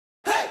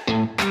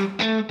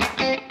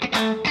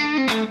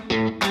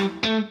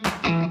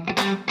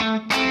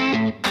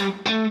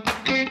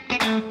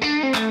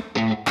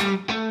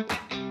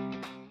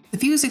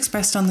views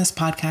expressed on this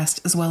podcast,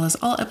 as well as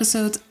all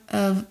episodes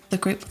of the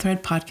Grateful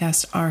Thread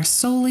podcast, are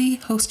solely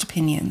host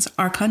opinions.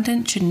 Our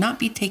content should not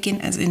be taken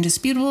as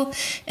indisputable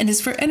and is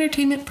for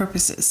entertainment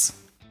purposes.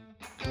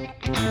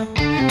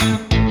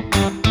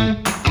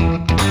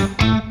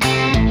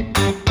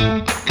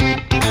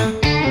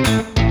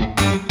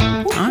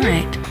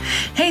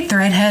 Hey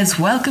Threadheads,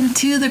 welcome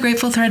to the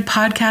Grateful Thread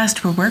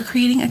podcast, where we're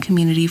creating a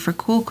community for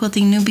cool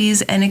quilting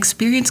newbies and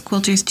experienced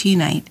quilters to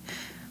unite.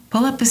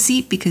 Pull up a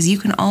seat because you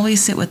can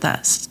always sit with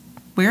us.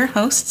 We're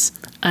hosts.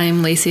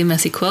 I'm Lacey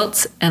Messy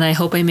Quilts, and I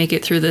hope I make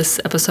it through this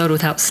episode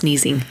without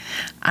sneezing.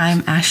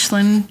 I'm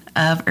Ashlyn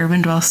of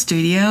Urban Dwell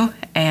Studio,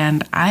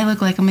 and I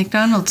look like a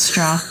McDonald's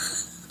straw.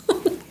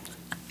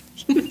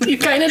 You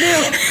kind of do.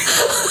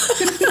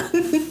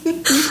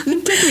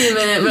 It took me a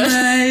minute, but...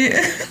 My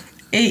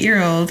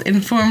 8-year-old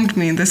informed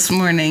me this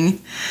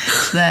morning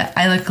that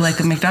I look like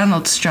a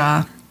McDonald's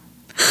straw.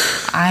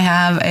 I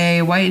have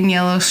a white and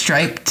yellow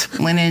striped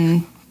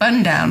linen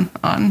button-down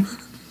on.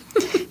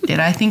 Did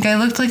I think I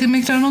looked like a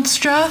McDonald's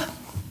straw?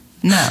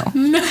 No.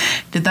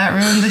 Did that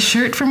ruin the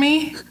shirt for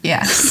me?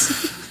 Yes.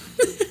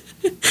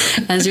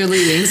 As you're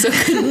leaving, so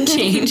it couldn't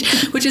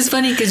change. Which is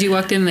funny because you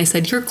walked in and they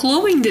said, "You're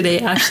glowing today,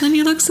 Ashlyn.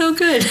 You look so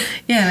good."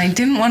 Yeah, and I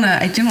didn't want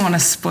to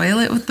spoil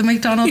it with the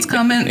McDonald's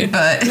comment,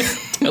 but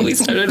we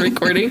started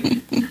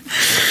recording.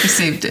 I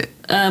saved it.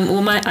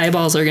 Well, my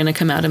eyeballs are going to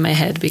come out of my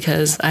head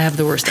because I have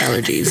the worst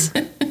allergies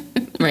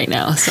right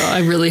now. So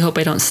I really hope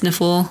I don't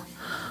sniffle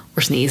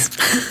or sneeze.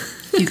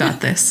 You got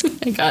this.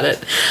 I got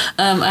it.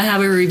 I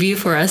have a review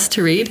for us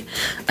to read.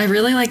 I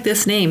really like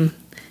this name,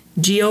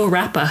 Geo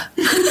Rappa.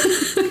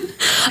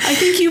 I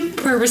think you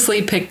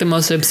purposely picked the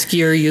most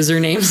obscure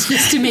usernames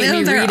just to make me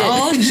read it. They're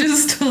all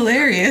just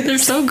hilarious. They're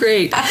so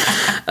great.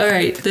 All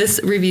right. This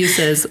review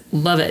says,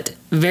 "Love it.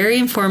 Very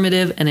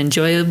informative and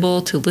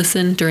enjoyable to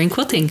listen during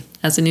quilting.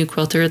 As a new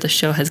quilter, the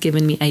show has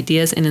given me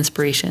ideas and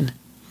inspiration."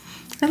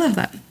 I love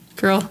that.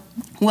 Girl.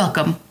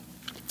 Welcome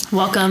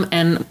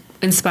And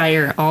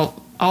inspire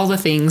all the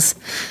things.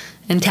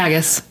 And tag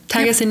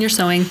us in your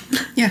sewing.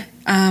 Yeah.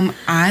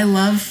 I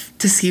love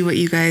to see what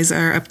you guys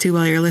are up to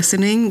while you're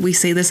listening. We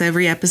say this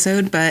every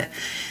episode, but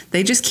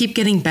they just keep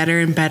getting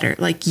better and better.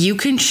 Like, you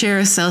can share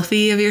a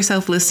selfie of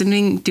yourself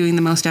listening, doing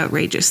the most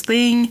outrageous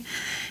thing.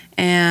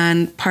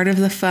 And part of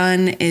the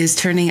fun is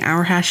turning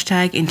our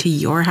hashtag into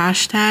your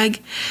hashtag.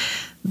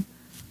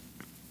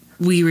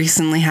 We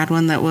recently had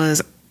one that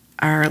was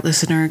our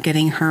listener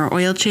getting her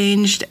oil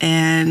changed,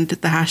 and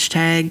the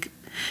hashtag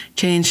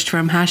changed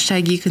from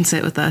hashtag you can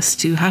sit with us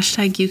to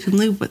hashtag you can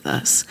lube with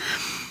us.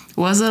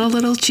 Was it a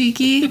little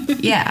cheeky?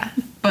 Yeah,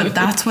 but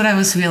that's what I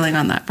was feeling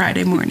on that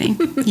Friday morning.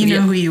 You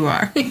know who you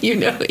are. You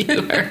know who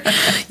you are.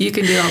 You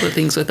can do all the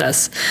things with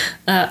us.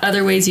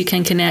 Other ways you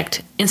can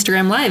connect: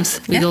 Instagram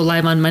Lives. We go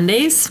live on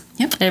Mondays.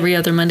 Yep. Every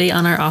other Monday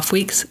on our off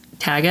weeks.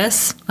 Tag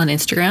us on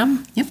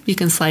Instagram. Yep. You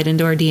can slide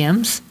into our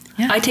DMs.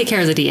 Yeah. I take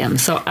care of the DMs,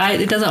 so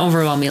it doesn't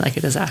overwhelm me like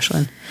it does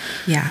Ashlyn.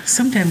 Yeah,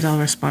 sometimes I'll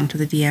respond to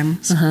the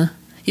DMs.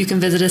 You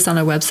can visit us on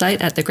our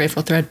website at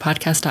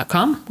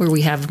thegratefulthreadpodcast.com, where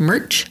we have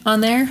merch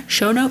on there,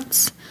 show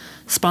notes,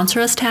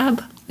 sponsor us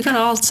tab. We got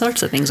all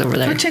sorts of things over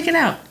there. Go check it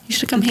out. You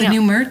should come hang the out.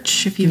 New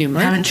merch. If you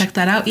haven't checked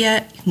that out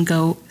yet, you can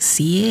go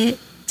see it.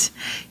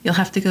 You'll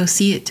have to go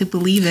see it to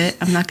believe it.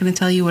 I'm not going to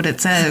tell you what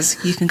it says.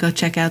 You can go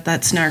check out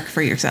that snark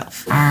for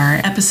yourself. Our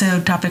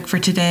episode topic for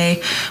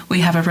today,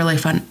 we have a really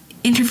fun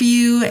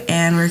interview,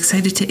 and we're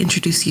excited to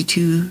introduce you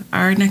to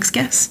our next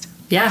guest.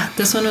 Yeah,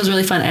 this one was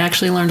really fun. I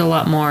actually learned a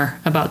lot more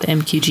about the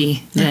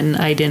MQG than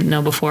I didn't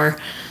know before.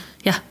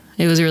 Yeah,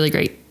 it was really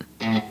great.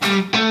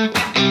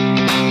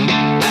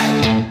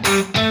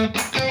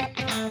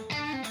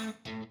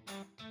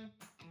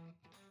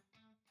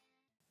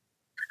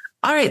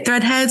 All right,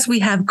 Threadheads, we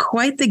have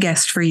quite the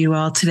guest for you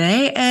all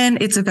today,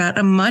 and it's about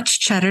a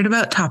much chattered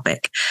about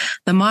topic,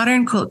 the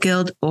Modern Quilt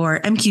Guild, or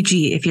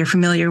MQG, if you're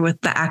familiar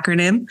with the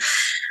acronym.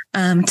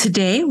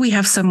 Today, we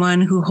have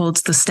someone who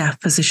holds the staff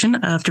position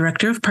of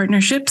Director of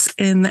Partnerships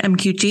in the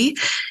MQG,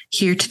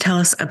 here to tell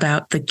us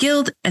about the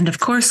Guild and, of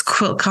course,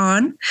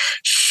 QuiltCon.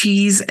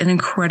 She's an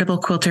incredible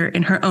quilter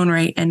in her own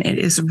right, and it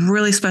is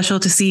really special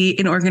to see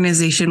an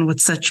organization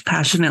with such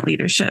passionate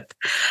leadership.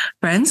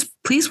 Friends,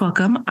 please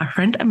welcome our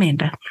friend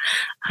Amanda.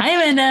 Hi,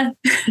 Amanda.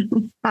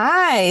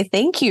 Hi,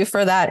 thank you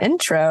for that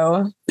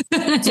intro.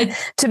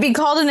 To be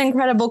called an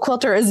incredible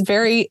quilter is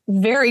very,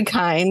 very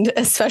kind,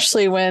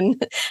 especially when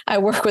I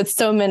work with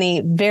so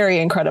many very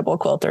incredible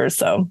quilters.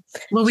 So,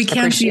 well, we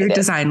can't see your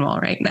design wall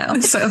right now,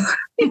 so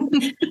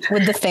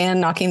with the fan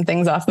knocking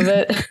things off of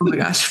it. Oh my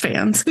gosh,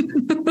 fans!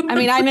 I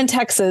mean, I'm in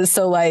Texas,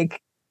 so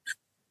like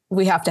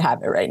we have to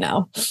have it right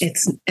now.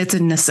 It's a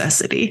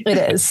necessity. It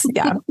is,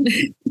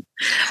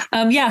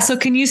 yeah. So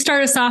can you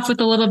start us off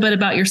with a little bit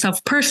about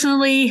yourself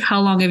personally?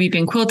 How long have you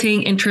been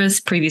quilting? Interests,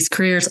 previous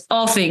careers,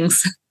 all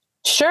things.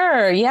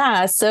 Sure.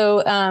 Yeah.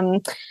 So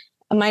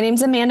my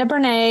name's Amanda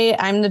Bernay.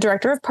 I'm the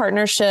Director of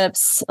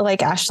Partnerships. Like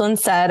Ashlyn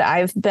said,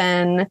 I've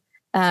been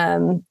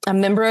a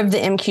member of the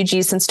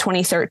MQG since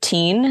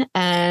 2013.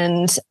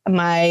 And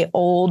my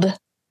old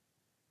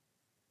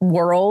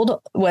world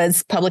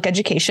was public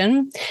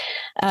education.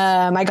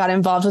 I got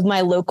involved with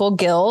my local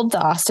guild,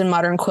 the Austin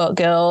Modern Quilt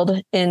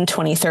Guild, in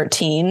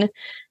 2013.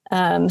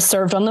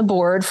 Served on the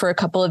board for a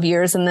couple of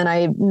years, and then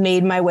I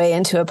made my way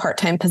into a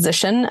part-time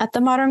position at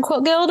the Modern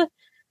Quilt Guild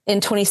in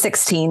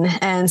 2016.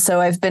 And so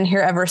I've been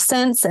here ever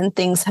since, and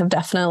things have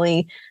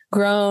definitely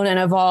grown and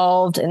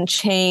evolved and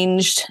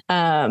changed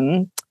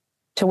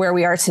to where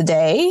we are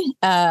today.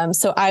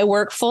 So I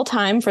work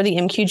full-time for the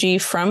MQG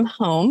from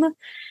home,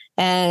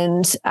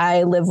 and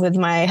I live with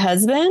my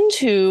husband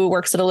who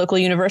works at a local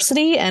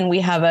university, and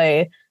we have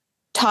a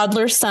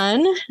toddler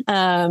son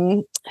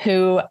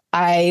who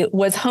I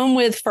was home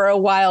with for a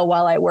while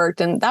I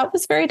worked, and that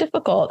was very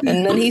difficult.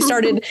 And then he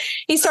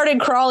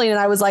started crawling, and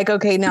I was like,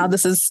 okay, now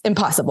this is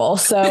impossible.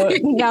 So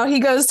now he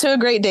goes to a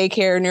great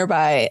daycare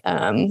nearby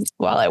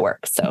while I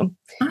work. So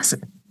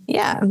awesome.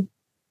 Yeah.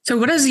 So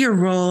what is your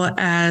role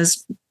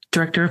as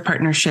director of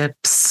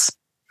partnerships?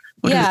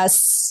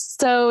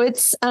 So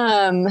it's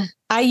I've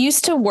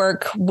always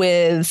worked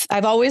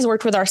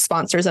with our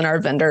sponsors and our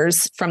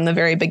vendors from the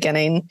very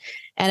beginning.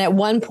 And at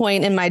one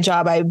point in my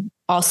job, I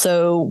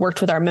also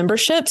worked with our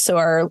membership, so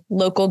our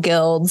local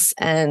guilds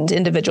and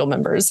individual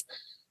members.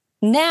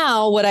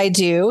 Now what I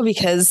do,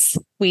 because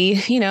we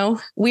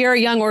are a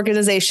young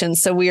organization,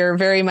 so we are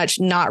very much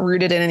not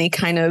rooted in any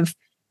kind of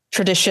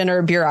tradition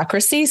or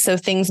bureaucracy. So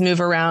things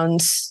move around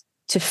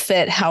to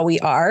fit how we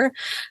are.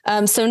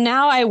 So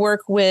now I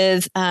work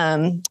with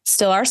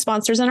still our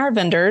sponsors and our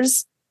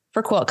vendors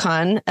for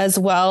QuiltCon, as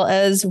well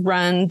as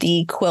run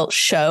the quilt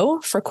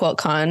show for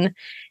QuiltCon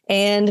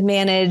and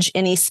manage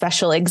any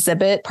special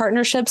exhibit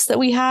partnerships that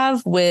we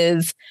have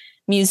with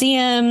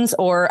museums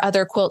or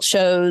other quilt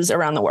shows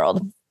around the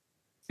world.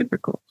 Super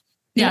cool.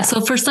 Yeah.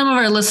 So for some of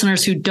our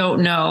listeners who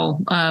don't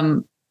know,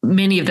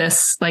 many of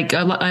this, like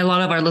a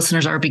lot of our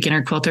listeners are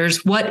beginner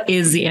quilters. What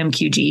is the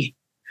MQG?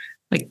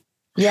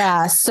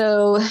 Yeah.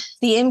 So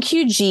the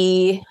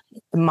MQG,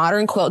 the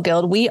Modern Quilt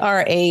Guild, we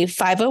are a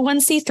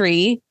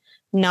 501c3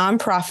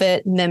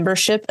 nonprofit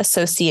membership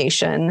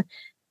association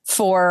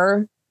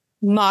for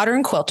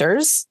modern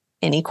quilters,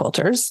 any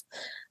quilters.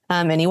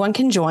 Anyone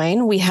can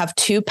join. We have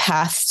two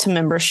paths to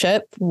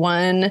membership.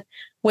 One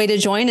way to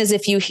join is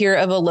if you hear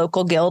of a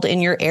local guild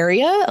in your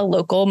area, a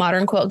local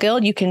Modern Quilt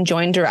Guild, you can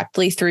join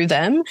directly through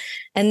them.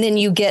 And then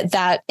you get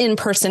that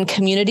in-person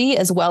community,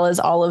 as well as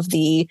all of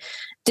the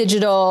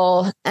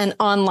digital and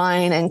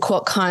online and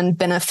QuiltCon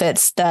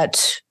benefits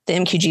that the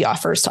MQG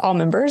offers to all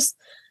members.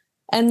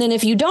 And then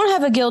if you don't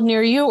have a guild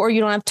near you, or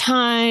you don't have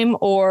time,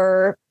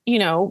 or,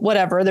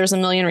 whatever, there's a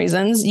million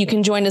reasons, you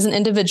can join as an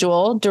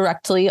individual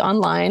directly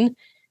online.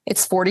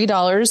 It's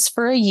 $40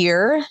 for a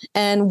year.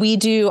 And we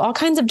do all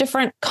kinds of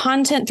different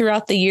content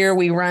throughout the year.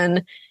 We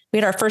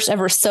had our first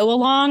ever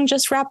sew-along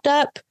just wrapped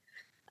up,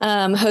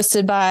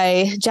 hosted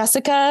by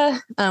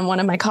Jessica, one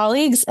of my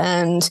colleagues.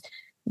 And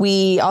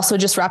we also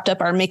just wrapped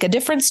up our Make a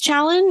Difference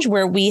challenge,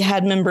 where we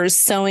had members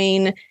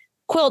sewing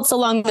quilts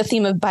along the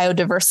theme of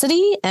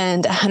biodiversity,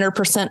 and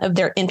 100% of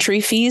their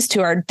entry fees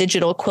to our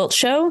digital quilt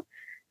show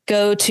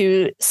go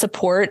to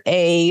support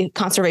a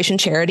conservation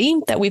charity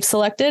that we've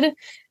selected.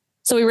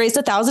 So we raised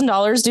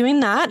 $1,000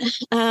 doing that.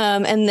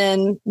 And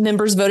then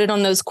members voted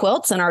on those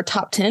quilts, and our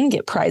top 10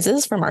 get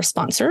prizes from our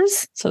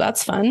sponsors. So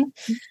that's fun.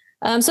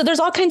 So there's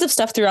all kinds of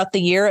stuff throughout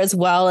the year, as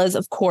well as,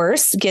 of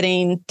course,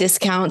 getting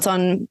discounts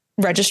on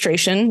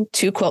registration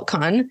to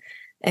QuiltCon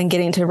and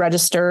getting to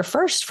register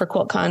first for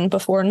QuiltCon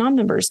before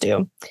non-members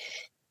do.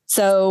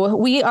 So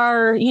we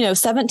are,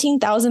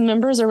 17,000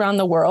 members around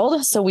the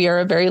world. So we are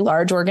a very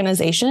large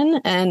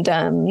organization,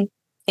 and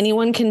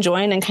anyone can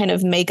join and kind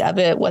of make of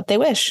it what they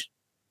wish.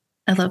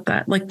 I love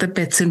that. Like the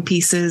bits and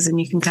pieces, and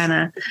you can kind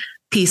of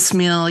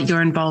piecemeal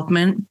your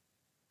involvement.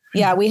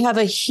 Yeah, we have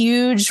a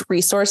huge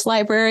resource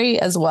library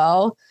as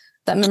well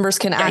that members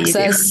can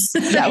access.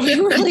 Yeah, we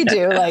really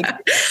do, like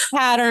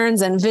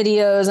patterns and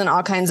videos and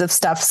all kinds of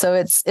stuff. So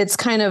it's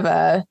kind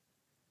of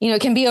it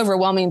can be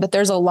overwhelming, but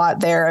there's a lot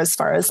there as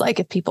far as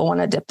like if people want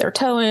to dip their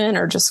toe in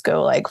or just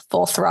go like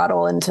full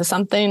throttle into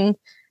something,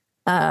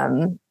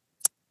 compared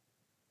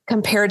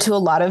to a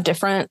lot of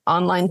different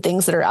online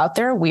things that are out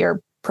there, we are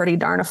pretty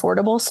darn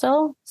affordable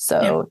still.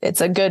 So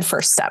It's a good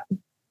first step.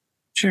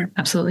 Sure.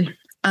 Absolutely.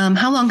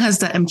 How long has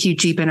the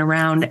MQG been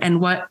around,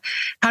 and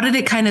how did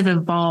it kind of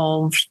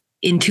evolve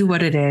into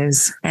what it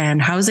is,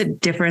 and how is it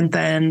different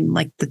than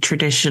like the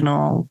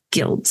traditional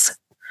guilds?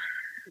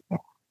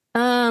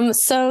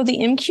 So the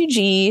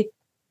MQG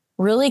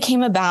really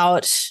came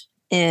about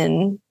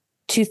in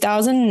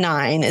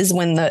 2009 is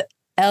when the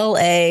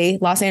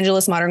Los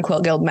Angeles Modern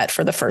Quilt Guild met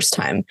for the first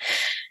time.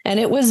 And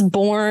it was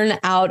born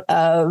out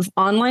of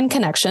online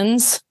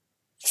connections,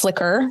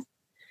 Flickr,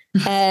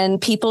 and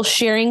people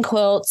sharing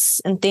quilts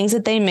and things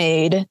that they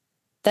made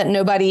that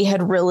nobody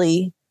had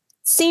really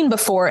seen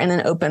before in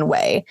an open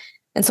way.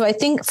 And so I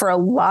think for a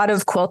lot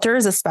of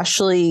quilters,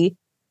 especially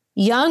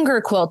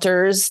younger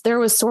quilters, there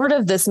was sort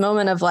of this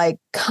moment of like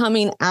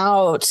coming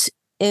out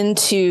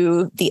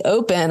into the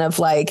open of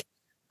like,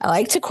 I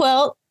like to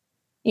quilt.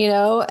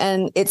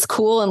 and it's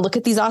cool. And look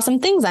at these awesome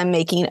things I'm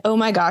making. Oh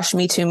my gosh,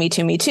 me too, me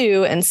too, me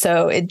too. And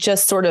so it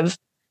just sort of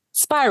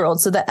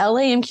spiraled. So the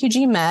LA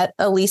MQG met.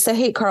 Elisa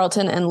Haight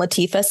Carlton and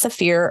Latifa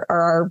Safir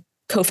are our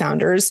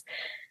co-founders.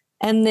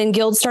 And then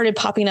guilds started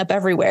popping up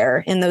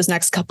everywhere in those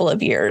next couple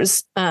of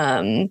years.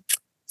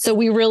 So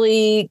we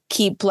really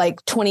keep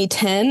like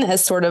 2010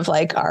 as sort of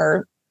like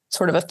our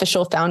sort of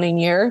official founding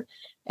year.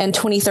 And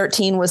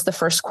 2013 was the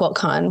first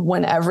QuiltCon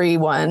when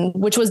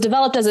which was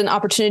developed as an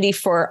opportunity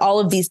for all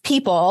of these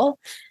people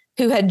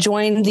who had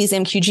joined these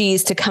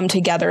MQGs to come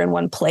together in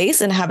one place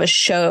and have a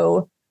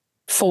show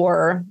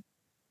for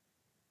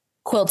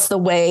quilts the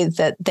way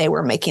that they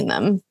were making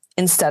them,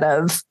 instead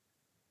of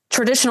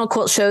traditional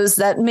quilt shows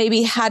that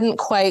maybe hadn't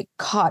quite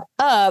caught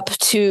up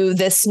to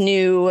this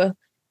new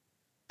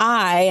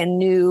eye and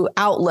new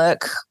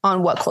outlook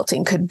on what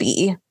quilting could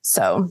be.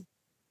 So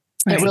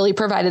It really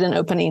provided an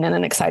opening and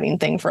an exciting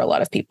thing for a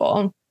lot of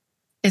people.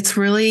 It's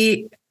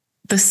really,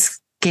 the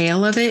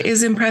scale of it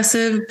is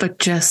impressive, but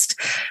just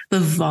the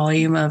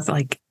volume of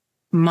like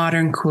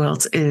modern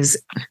quilts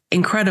is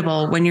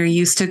incredible when you're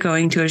used to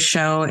going to a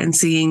show and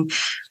seeing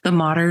the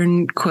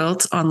modern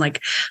quilts on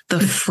like the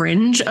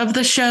fringe of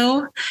the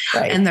show,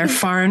 and they're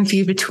far and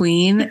few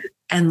between.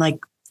 And like,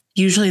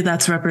 usually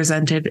that's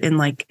represented in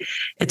like,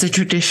 it's a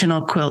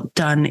traditional quilt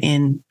done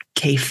in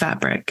cave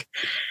fabric.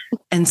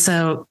 And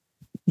so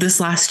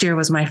this last year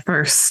was my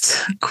first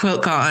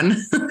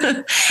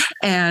QuiltCon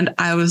and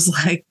I was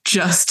like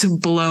just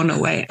blown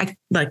away.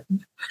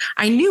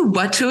 I knew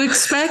what to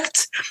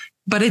expect,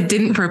 but it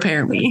didn't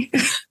prepare me.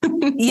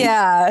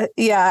 Yeah.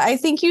 I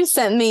think you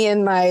sent me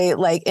in my,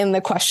 like in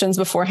the questions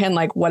beforehand,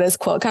 like, what is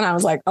QuiltCon? I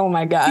was like, oh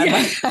my God,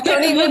 I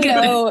don't even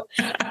know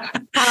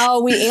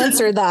how we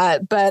answer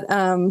that,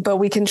 but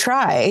we can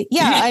try.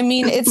 Yeah. I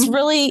mean,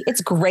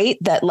 it's great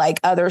that like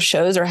other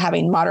shows are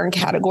having modern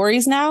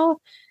categories now,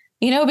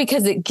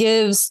 because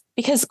because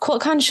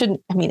QuiltCon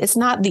it's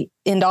not the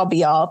end all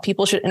be all.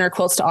 People should enter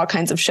quilts to all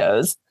kinds of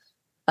shows.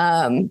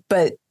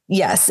 But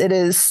yes, it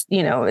is,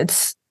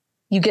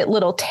 you get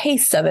little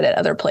tastes of it at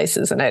other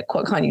places, and at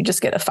QuiltCon, you just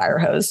get a fire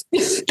hose.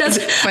 That's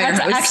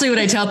actually what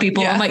I tell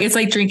people. Yeah. I'm like, it's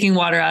like drinking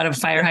water out of a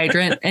fire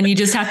hydrant, and you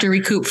just have to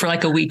recoup for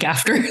like a week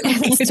after.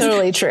 It's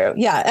totally true.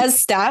 Yeah. As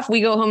staff,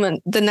 we go home, and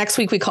the next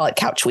week we call it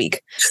couch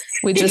week.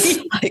 We just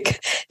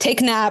like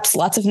take naps,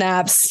 lots of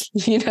naps,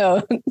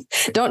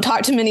 don't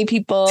talk to many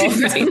people.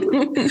 Right.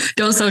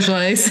 Don't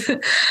socialize.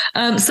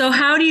 So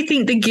how do you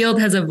think the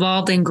guild has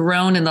evolved and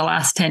grown in the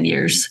last 10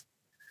 years?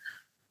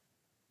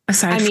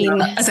 Aside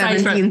from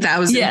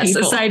 17,000 yes,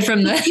 people. Aside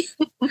from the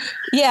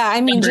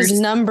numbers. Just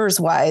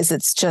numbers wise,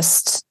 it's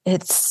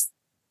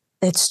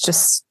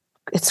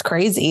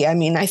crazy. I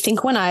mean, I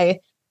think when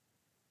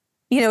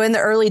in the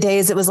early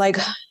days, it was like,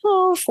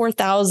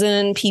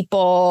 4,000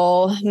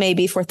 people,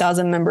 maybe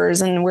 4,000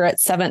 members, and we're at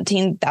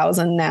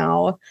 17,000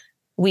 now.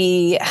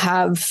 We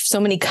have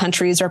so many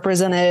countries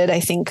represented. I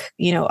think,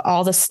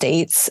 all the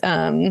states.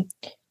 I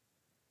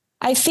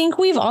think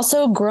we've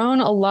also grown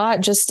a lot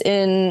just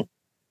in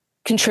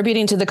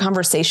contributing to the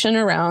conversation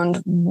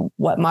around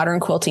what modern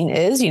quilting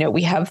is.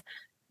 We have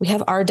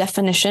our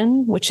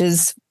definition, which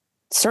is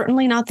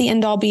certainly not the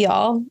end all be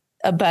all,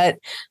 but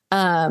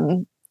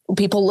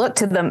people look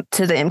to the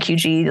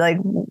MQG like,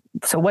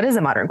 so what is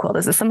a modern quilt?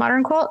 Is this a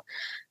modern quilt?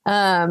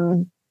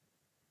 So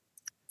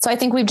I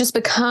think we've just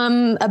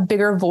become a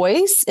bigger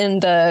voice in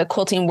the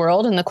quilting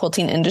world and the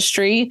quilting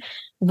industry.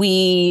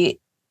 We,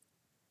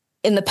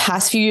 in the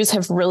past few years,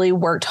 have really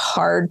worked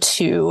hard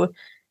to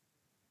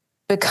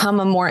become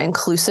a more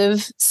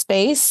inclusive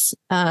space,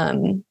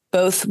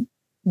 both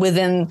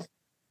within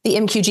the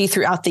MQG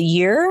throughout the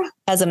year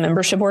as a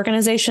membership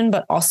organization,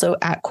 but also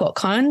at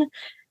QuiltCon.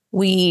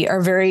 We are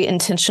very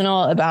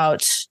intentional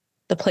about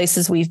the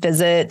places we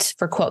visit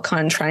for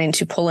QuiltCon, trying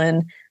to pull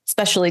in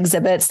special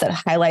exhibits that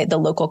highlight the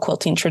local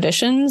quilting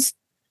traditions.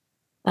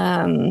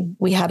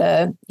 We had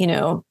a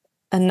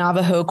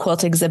Navajo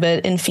quilt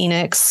exhibit in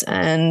Phoenix,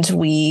 and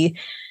we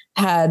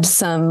had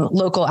some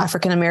local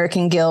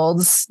African-American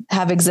guilds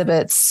have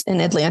exhibits in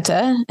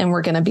Atlanta, and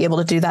we're going to be able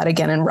to do that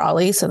again in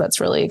Raleigh. So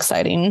that's really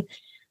exciting.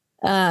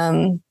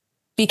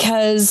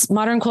 Because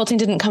modern quilting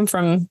didn't come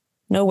from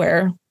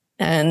nowhere.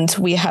 And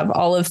we have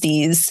all of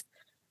these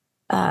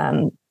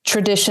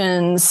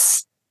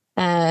traditions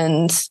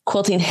and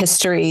quilting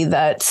history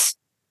that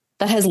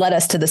has led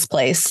us to this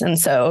place. And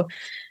so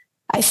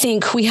I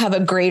think we have a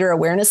greater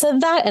awareness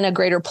of that and a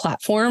greater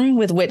platform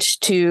with which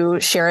to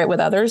share it with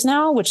others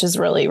now, which is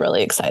really,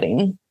 really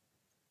exciting.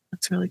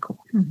 That's really cool.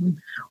 Mm-hmm.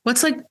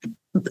 What's like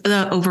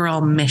the overall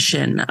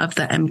mission of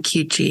the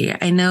MQG?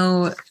 I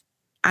know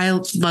I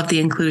love the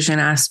inclusion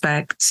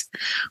aspect.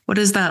 What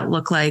does that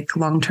look like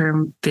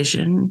long-term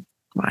vision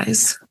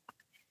wise?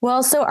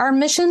 Well, so our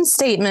mission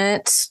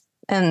statement,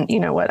 and you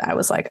know what, I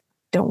was like,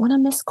 don't want to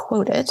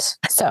misquote it.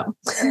 So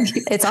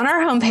it's on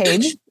our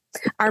homepage.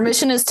 Our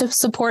mission is to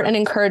support and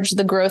encourage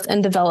the growth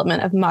and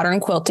development of modern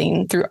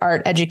quilting through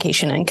art,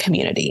 education, and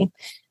community.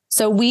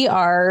 So we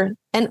are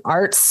an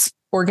arts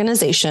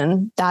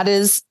organization. That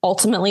is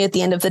ultimately, at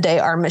the end of the day,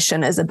 our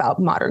mission is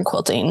about modern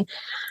quilting.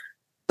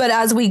 But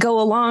as we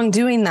go along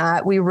doing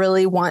that, we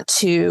really want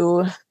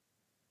to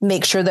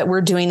make sure that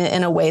we're doing it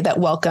in a way that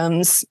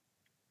welcomes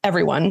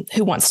everyone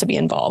who wants to be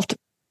involved.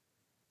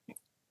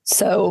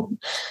 So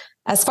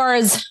as far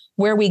as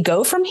where we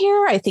go from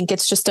here, I think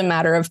it's just a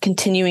matter of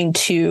continuing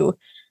to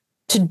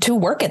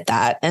work at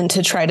that and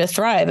to try to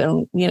thrive.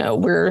 And,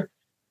 we're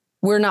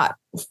not,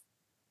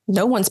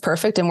 no one's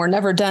perfect and we're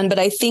never done, but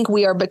I think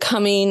we are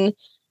becoming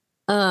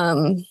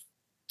on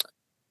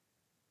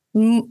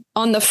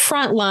the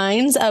front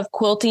lines of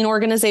quilting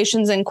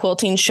organizations and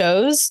quilting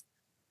shows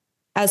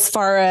as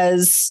far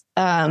as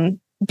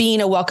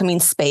being a welcoming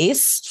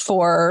space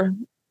for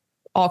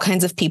all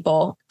kinds of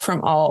people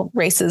from all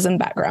races and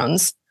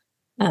backgrounds.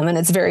 And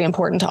it's very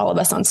important to all of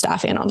us on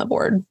staff and on the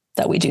board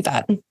that we do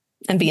that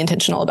and be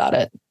intentional about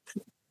it.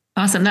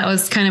 Awesome. That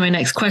was kind of my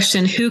next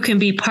question. Who can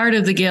be part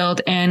of the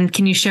Guild, and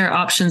can you share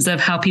options of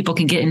how people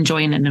can get and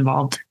join and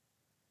involved?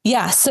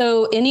 Yeah.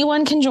 So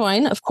anyone can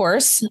join, of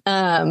course.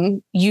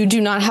 You do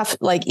not have,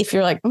 if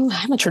you're like,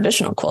 I'm a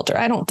traditional quilter,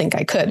 I don't think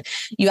I could.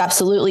 You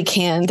absolutely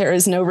can. There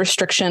is no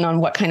restriction on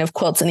what kind of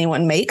quilts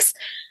anyone makes.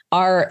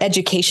 Our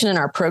education and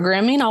our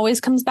programming always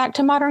comes back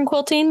to modern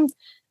quilting.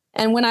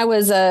 And when I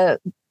was the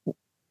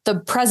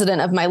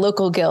president of my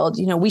local guild,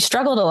 we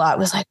struggled a lot. It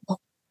was like,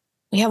 well,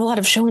 we have a lot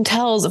of show and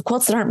tells of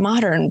quilts that aren't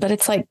modern, but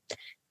it's like,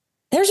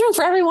 there's room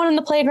for everyone in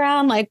the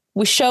playground. Like,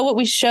 we show what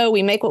we show,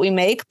 we make what we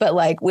make, but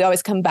we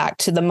always come back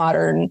to the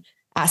modern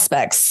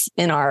aspects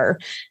in our,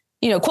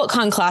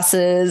 QuiltCon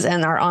classes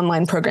and our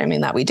online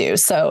programming that we do.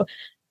 So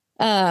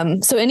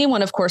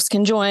anyone, of course,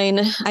 can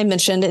join. I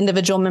mentioned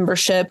individual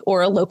membership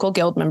or a local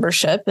guild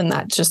membership, and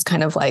that just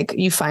kind of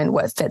you find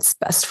what fits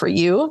best for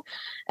you.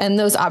 And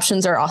those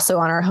options are also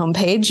on our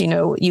homepage.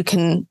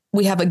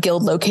 We have a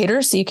guild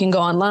locator, so you can go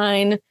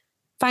online,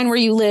 find where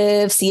you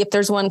live, see if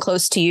there's one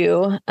close to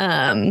you.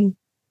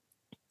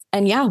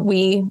 And yeah,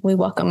 we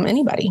welcome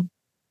anybody.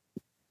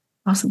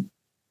 Awesome.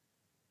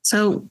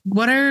 So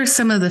what are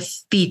some of the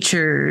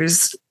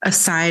features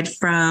aside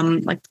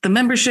from the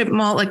membership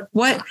mall?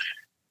 What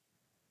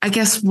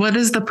does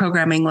the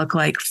programming look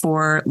like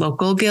for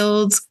local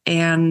guilds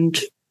and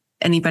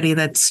anybody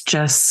that's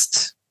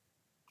just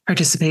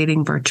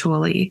participating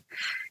virtually?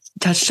 You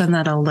touched on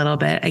that a little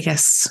bit. I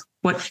guess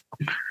what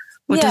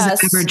does an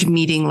average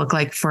meeting look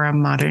like for a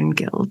modern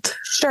guild?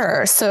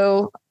 Sure.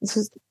 So this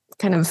is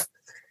kind of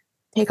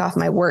take off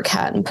my work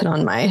hat and put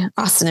on my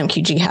Austin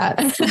MQG hat.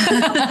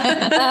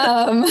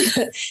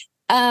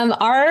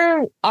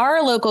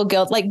 Our local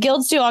guild,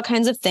 guilds do all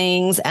kinds of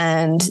things,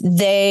 and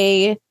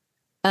they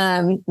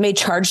may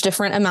charge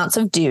different amounts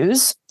of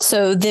dues.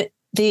 So the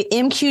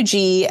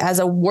MQG, as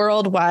a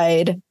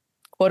worldwide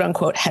quote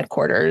unquote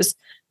headquarters,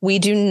 we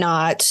do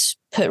not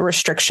put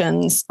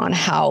restrictions on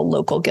how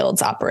local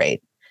guilds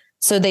operate.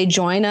 So they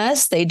join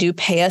us, they do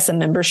pay us a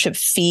membership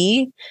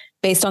fee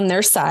based on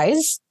their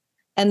size.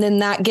 And then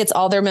that gets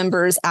all their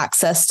members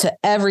access to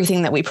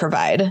everything that we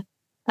provide.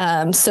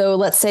 So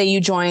let's say you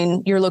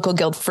join your local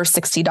guild for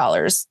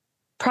 $60.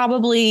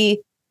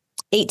 Probably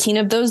 18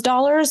 of those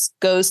dollars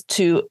goes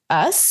to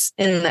us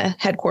in the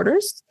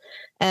headquarters.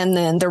 And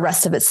then the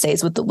rest of it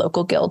stays with the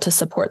local guild to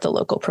support the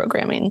local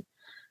programming.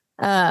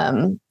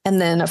 And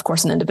then, of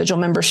course, an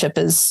individual membership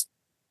is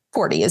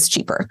 $40 is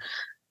cheaper.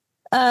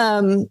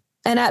 And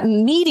at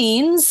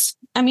meetings,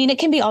 it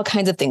can be all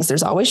kinds of things.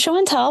 There's always show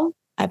and tell.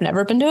 I've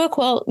never been to a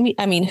quilt.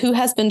 Who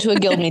has been to a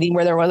guild meeting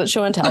where there wasn't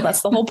show and tell?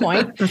 That's the whole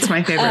point. That's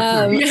my favorite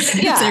part. It's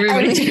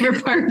everybody's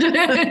favorite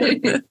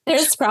part.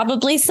 There's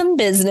probably some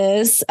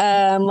business,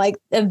 like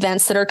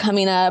events that are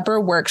coming up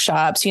or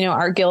workshops.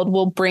 Our guild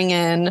will bring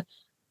in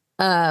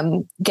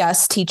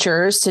guest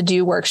teachers to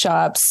do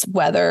workshops,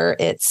 whether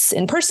it's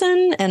in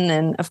person. And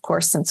then, of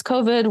course, since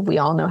COVID, we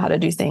all know how to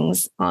do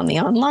things on the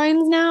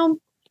online now.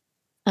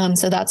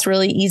 So that's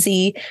really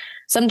easy.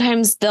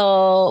 Sometimes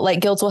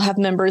guilds will have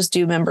members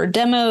do member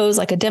demos,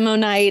 like a demo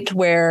night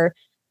where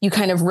you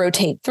kind of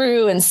rotate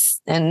through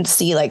and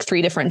see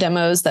 3 different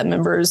demos that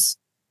members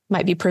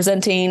might be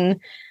presenting.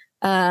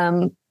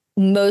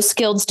 Most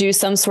guilds do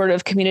some sort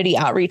of community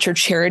outreach or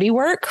charity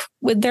work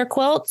with their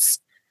quilts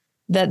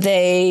that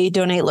they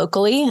donate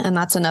locally. And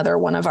that's another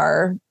one of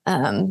our,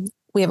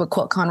 we have a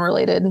QuiltCon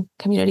related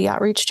community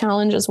outreach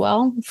challenge as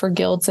well for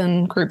guilds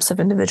and groups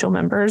of individual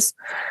members.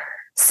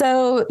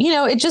 So,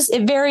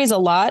 it varies a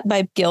lot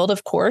by guild,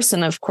 of course.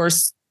 And of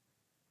course,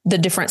 the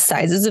different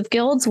sizes of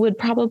guilds would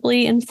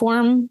probably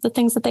inform the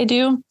things that they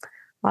do.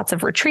 Lots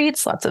of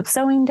retreats, lots of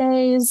sewing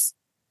days.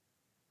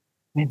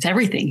 It's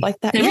everything. Like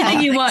that.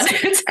 Everything you want.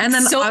 And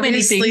then so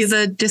obviously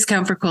the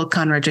discount for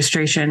QuiltCon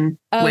registration.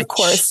 Of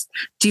course.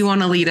 Do you want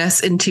to lead us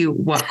into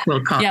what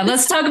QuiltCon? Yeah,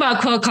 let's talk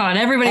about QuiltCon.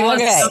 Everybody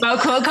wants to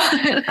talk about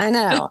QuiltCon. I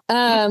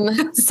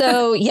know.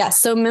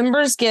 So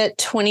members get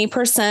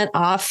 20%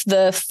 off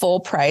the full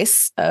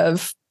price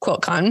of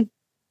QuiltCon.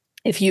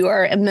 If you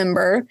are a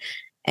member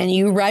and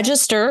you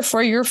register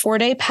for your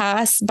 4-day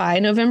pass by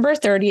November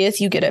 30th,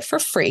 you get it for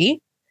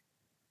free.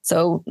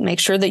 So make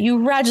sure that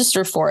you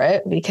register for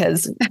it,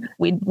 because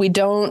we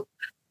don't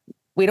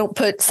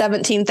put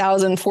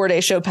 17,000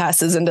 4-day show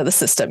passes into the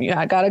system. You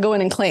got to go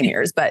in and claim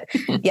yours. But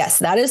yes,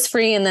 that is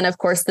free. And then, of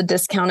course, the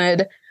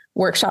discounted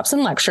workshops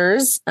and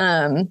lectures.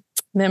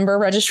 Member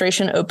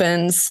registration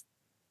opens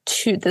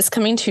this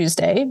coming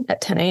Tuesday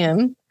at 10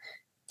 a.m.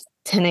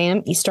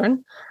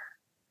 Eastern.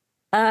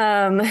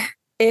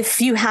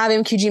 If you have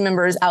MQG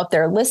members out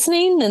there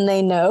listening, then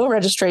they know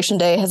registration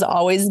day has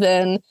always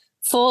been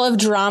full of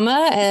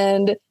drama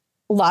and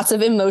lots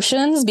of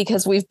emotions,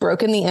 because we've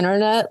broken the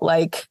internet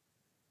like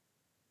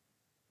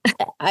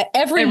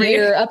every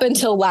year up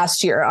until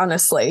last year,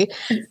 honestly.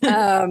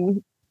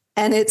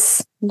 And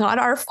it's not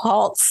our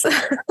faults.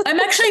 I'm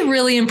actually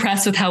really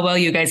impressed with how well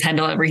you guys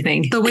handle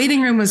everything. The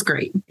waiting room was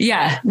great.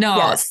 Yeah, no.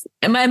 Yes.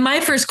 My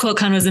first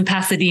QuiltCon was in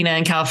Pasadena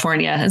in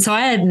California. And so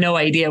I had no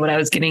idea what I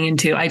was getting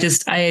into. I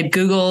had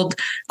Googled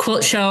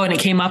quilt show and it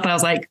came up and I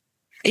was like,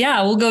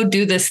 yeah, we'll go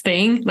do this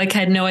thing. Like,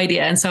 had no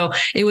idea. And so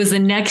it was the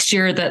next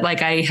year that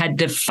like I had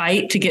to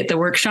fight to get the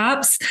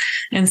workshops.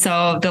 And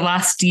so the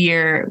last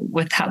year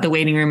with the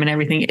waiting room and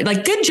everything,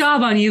 like, good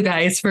job on you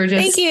guys for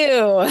just. Thank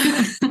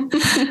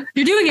you.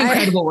 You're doing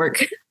incredible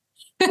work.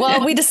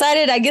 Well, we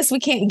decided, I guess we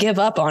can't give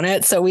up on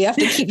it. So we have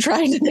to keep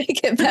trying to make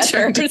it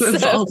better.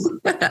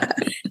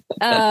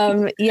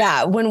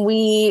 Yeah. When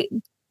we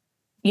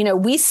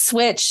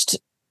switched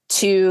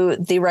to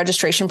the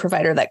registration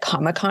provider that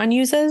Comic-Con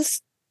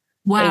uses.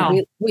 Wow.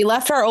 We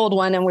left our old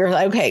one and we were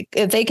like, okay,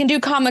 if they can do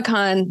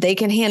Comic-Con, they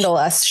can handle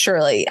us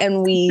surely.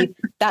 And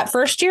that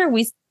first year,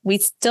 we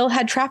still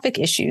had traffic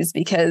issues,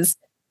 because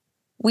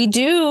we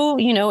do,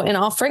 in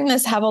all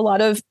frankness, have a lot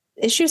of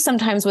issues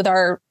sometimes with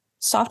our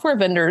software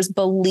vendors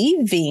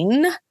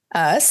believing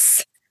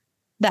us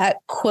that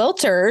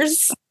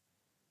quilters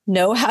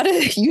know how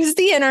to use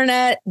the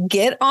internet,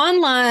 get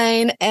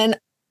online, and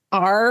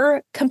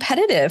are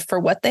competitive for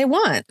what they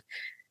want.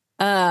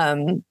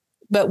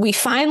 But we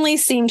finally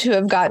seem to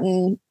have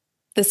gotten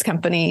this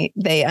company.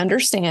 They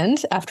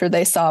understand after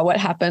they saw what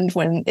happened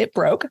when it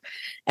broke.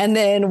 And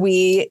then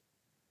we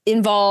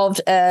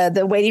involved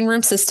the waiting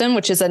room system,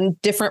 which is a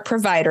different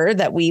provider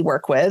that we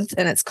work with,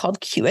 and it's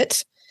called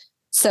QuiltCon.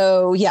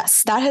 So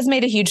yes, that has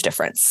made a huge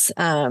difference.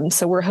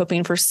 So we're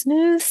hoping for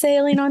smooth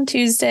sailing on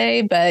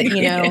Tuesday, but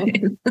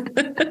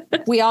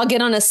we all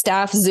get on a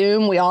staff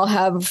Zoom. We all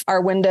have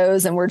our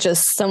windows and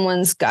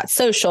someone's got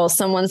social,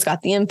 someone's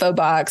got the info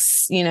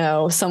box,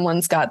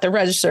 someone's got the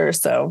register.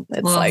 So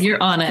it's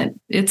you're on it.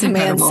 It's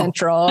command incredible.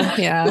 central.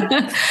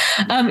 Yeah.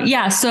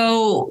 Yeah.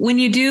 So when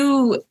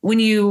you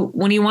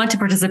want to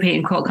participate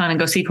in QuiltCon and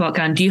go see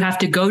QuiltCon, do you have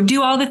to go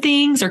do all the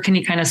things, or can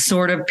you kind of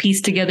sort of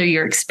piece together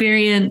your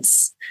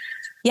experience?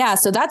 Yeah.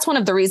 So that's one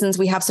of the reasons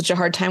we have such a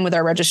hard time with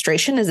our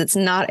registration, is it's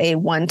not a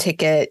one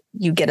ticket,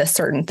 you get a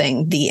certain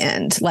thing, the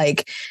end.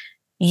 Like,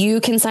 you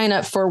can sign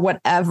up for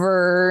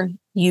whatever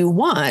you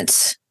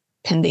want,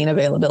 pending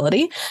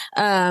availability.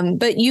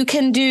 But you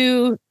can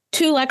do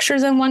 2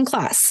 lectures in 1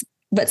 class,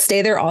 but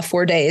stay there all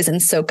 4 days and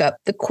soak up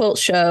the quilt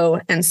show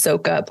and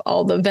soak up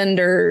all the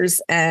vendors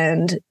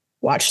and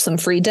watch some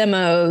free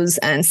demos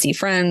and see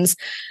friends.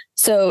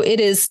 So it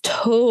is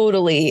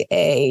totally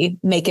a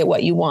make it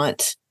what you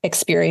want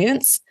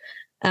experience.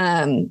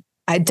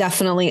 I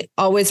definitely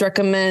always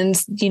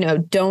recommend,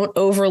 don't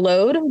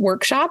overload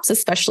workshops,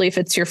 especially if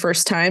it's your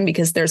first time,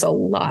 because there's a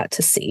lot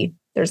to see.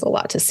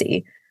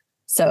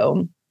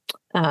 So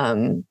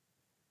 1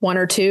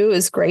 or 2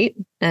 is great,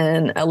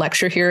 and a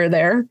lecture here or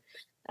there.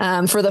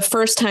 For the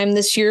first time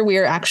this year, we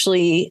are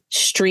actually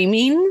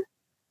streaming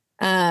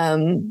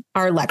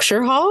our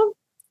lecture hall.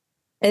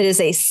 It is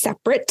a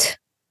separate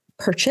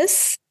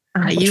purchase.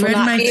 You read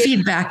my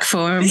feedback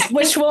form,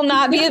 which will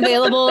not be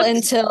available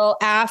until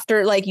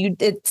after,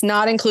 it's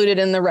not included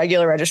in the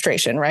regular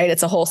registration, right?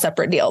 It's a whole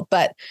separate deal.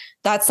 But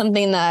that's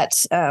something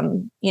that,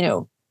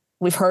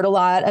 we've heard a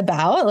lot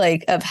about,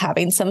 of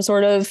having some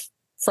sort of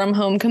from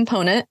home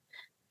component.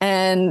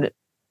 And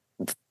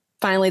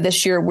finally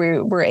this year,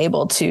 we're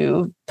able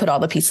to put all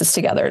the pieces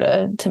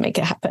together to make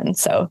it happen.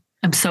 So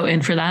I'm so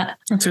in for that.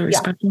 That's really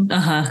special.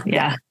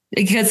 Yeah.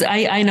 Because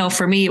I know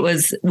for me,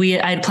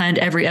 I'd planned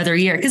every other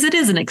year, because it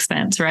is an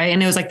expense, right?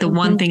 And it was like the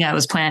one thing I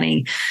was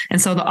planning. And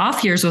so the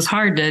off years was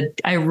hard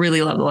I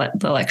really love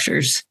the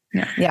lectures.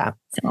 Yeah.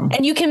 So.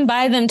 And you can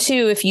buy them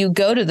too if you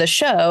go to the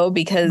show,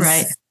 because,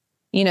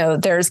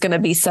 there's going to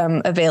be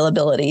some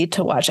availability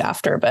to watch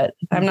after, but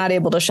I'm not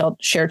able to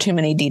share too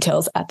many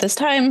details at this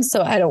time.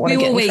 So I don't want to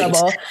get in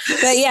trouble.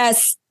 But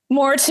yes,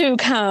 more to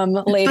come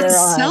later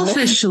on.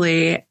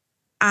 Selfishly,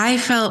 I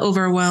felt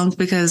overwhelmed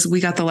because we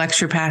got the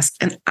lecture pass,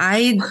 and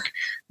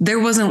there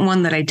wasn't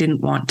one that I didn't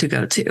want to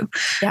go to.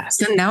 Yeah.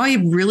 So now I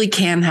really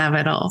can have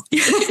it all.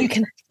 You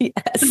can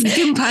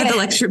buy the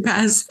lecture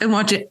pass and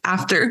watch it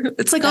after.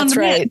 It's like That's on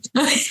right.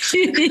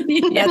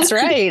 That's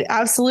right.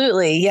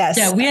 Absolutely. Yes.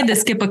 Yeah. We had to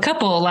skip a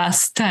couple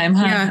last time.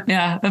 Huh?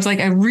 Yeah. I was like,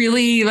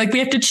 we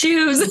have to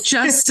choose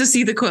just to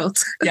see the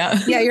quilt. Yeah.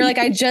 Yeah. You're like,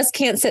 I just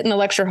can't sit in the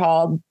lecture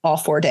hall all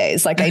 4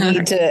 days. I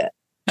need to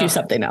do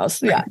something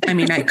else. Yeah. I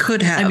mean, I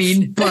could have,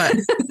 but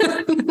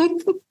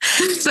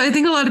so I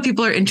think a lot of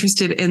people are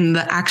interested in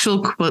the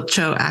actual quilt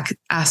show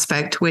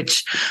aspect,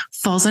 which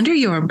falls under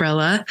your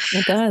umbrella.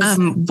 It does.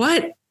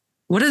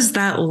 What does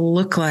that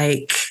look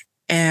like?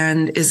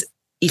 And is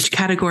each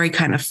category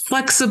kind of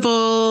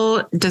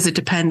flexible? Does it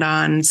depend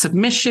on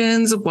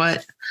submissions?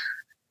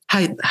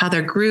 How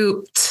they're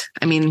grouped?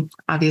 I mean,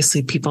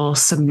 obviously people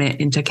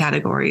submit into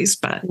categories,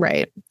 but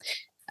right.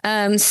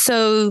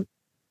 So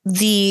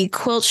the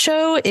quilt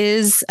show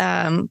is,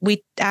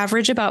 we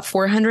average about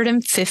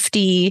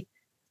 450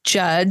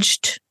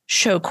 judged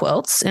show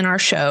quilts in our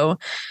show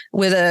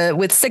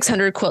with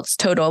 600 quilts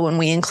total when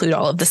we include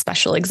all of the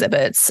special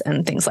exhibits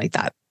and things like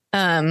that.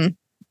 Last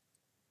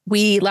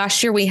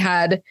year we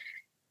had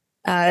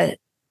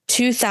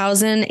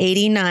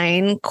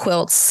 2,089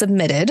 quilts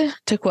submitted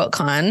to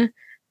QuiltCon.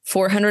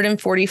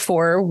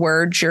 444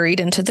 were juried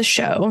into the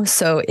show.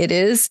 So it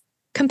is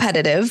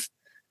competitive.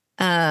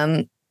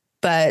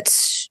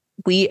 But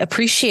we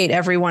appreciate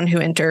everyone who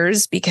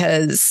enters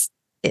because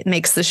it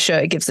makes the show,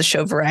 it gives the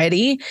show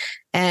variety,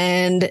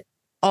 and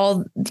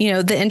all,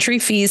 the entry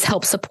fees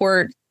help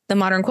support the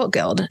Modern Quilt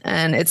Guild.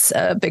 And it's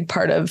a big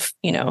part of,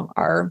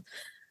 our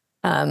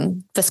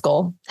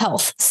fiscal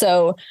health.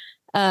 So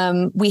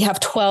we have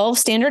 12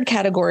 standard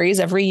categories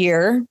every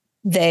year.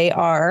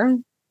 They're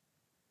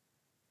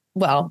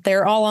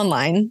all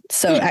online.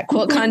 So at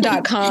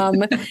QuiltCon.com,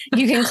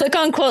 you can click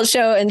on Quilt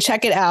Show and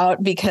check it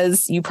out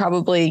because you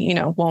probably,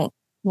 won't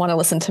want to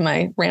listen to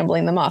my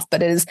rambling them off.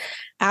 But it is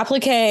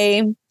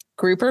applique,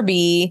 grouper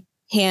B,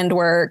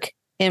 handwork,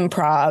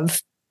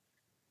 improv,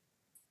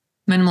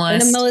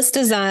 minimalist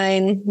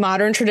design,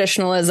 modern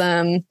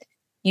traditionalism,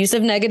 use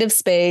of negative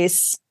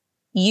space,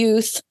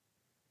 youth.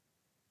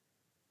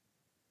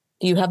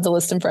 Do you have the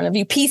list in front of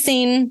you?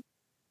 Piecing.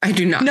 I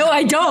do not. No,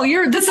 I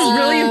don't. This is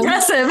really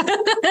impressive.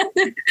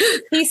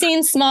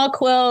 Piecing, small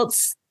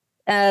quilts,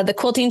 the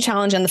quilting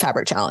challenge, and the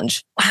fabric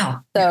challenge.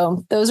 Wow.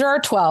 So those are our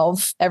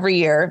 12 every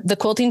year. The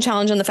quilting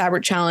challenge and the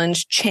fabric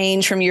challenge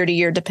change from year to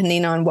year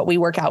depending on what we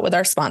work out with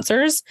our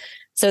sponsors.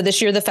 So this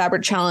year, the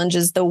fabric challenge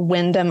is the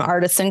Wyndham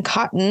Artisan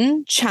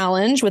Cotton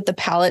Challenge with the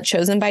palette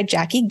chosen by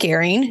Jackie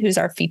Gehring, who's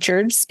our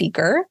featured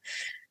speaker.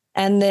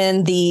 And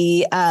then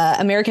the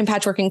American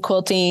Patchwork and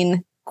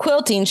Quilting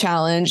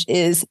Challenge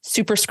is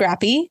super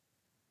scrappy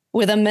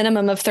with a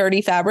minimum of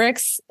 30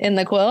 fabrics in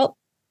the quilt.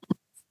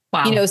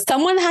 Wow.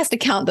 Someone has to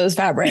count those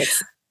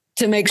fabrics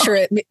to make sure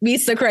it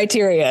meets the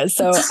criteria.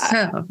 So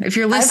if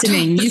you're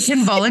listening, you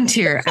can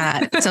volunteer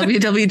at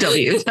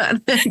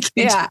www.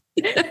 Yeah.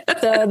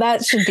 So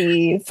that should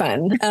be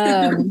fun.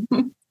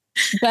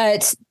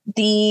 But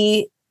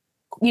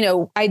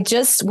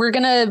we're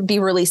going to be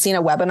releasing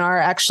a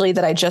webinar actually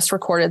that I just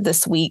recorded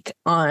this week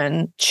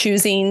on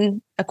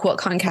choosing a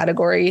QuiltCon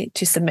category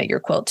to submit your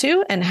quilt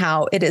to and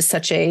how it is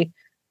such a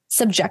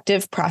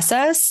subjective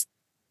process.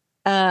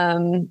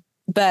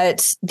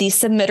 But the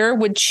submitter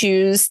would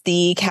choose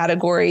the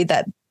category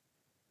that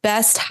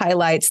best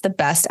highlights the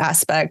best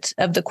aspect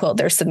of the quilt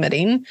they're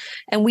submitting.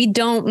 And we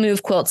don't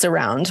move quilts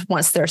around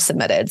once they're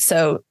submitted.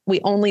 So we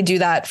only do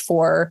that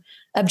for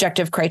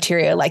objective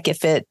criteria, like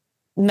if it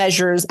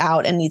measures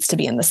out and needs to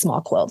be in the small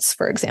quilts,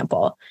 for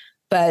example.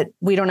 But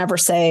we don't ever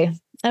say,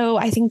 oh,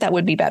 I think that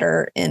would be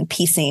better in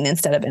piecing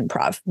instead of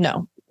improv.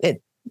 No,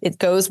 it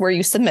goes where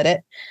you submit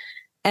it.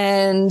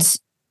 And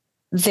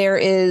there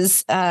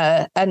is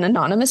an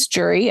anonymous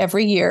jury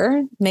every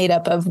year made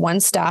up of one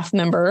staff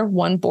member,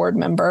 one board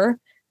member,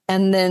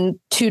 and then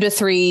 2 to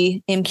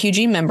 3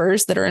 MQG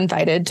members that are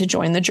invited to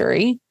join the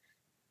jury.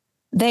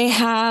 They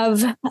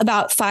have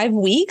about 5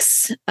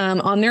 weeks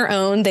on their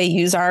own. They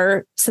use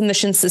our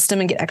submission system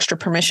and get extra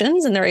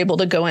permissions, and they're able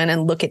to go in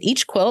and look at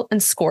each quilt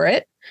and score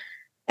it.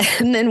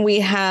 And then we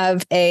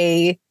have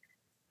a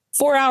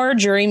 4-hour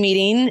jury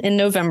meeting in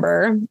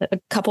November, a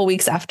couple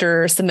weeks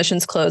after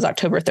submissions close,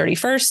 October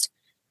 31st,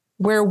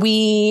 where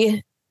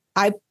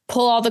I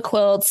pull all the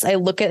quilts. I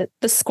look at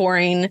the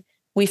scoring.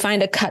 We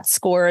find a cut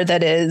score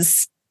that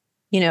is,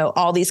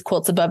 all these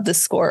quilts above the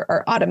score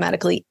are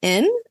automatically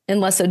in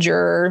unless a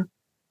juror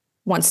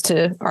wants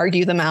to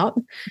argue them out.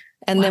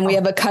 And Then we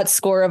have a cut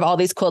score of all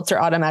these quilts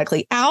are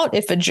automatically out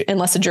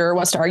unless a juror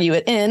wants to argue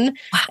it in.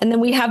 Wow. And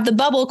then we have the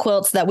bubble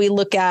quilts that we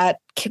look at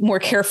more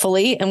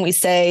carefully and we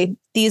say,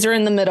 these are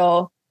in the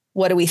middle.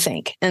 What do we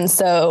think? And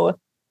so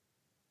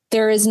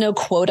there is no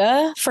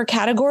quota for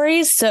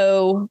categories.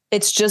 So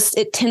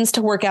it tends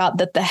to work out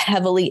that the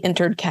heavily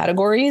entered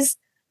categories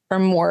are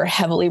more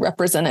heavily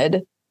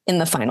represented in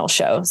the final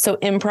show. So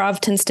improv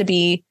tends to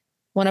be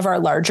one of our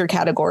larger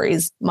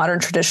categories. Modern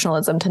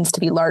traditionalism tends to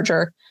be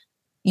larger.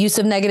 Use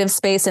of negative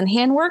space and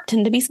handwork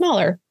tend to be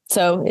smaller.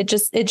 So it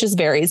just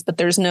varies, but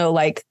there's no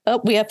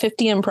we have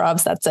 50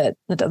 improvs. That's it.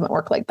 It doesn't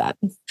work like that.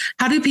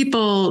 How do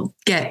people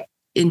get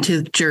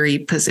into jury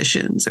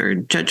positions or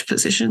judge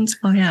positions?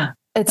 Oh yeah.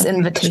 It's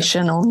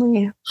invitation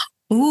only.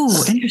 Ooh,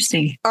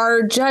 interesting.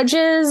 Our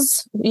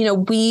judges,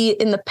 we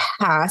in the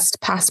past,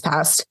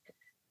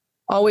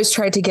 always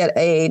tried to get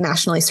a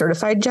nationally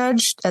certified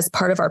judge as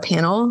part of our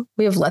panel.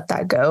 We have let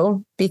that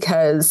go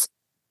because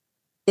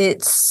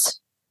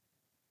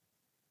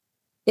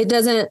it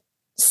doesn't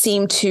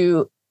seem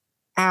to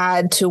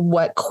add to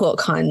what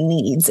QuiltCon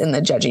needs in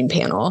the judging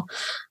panel.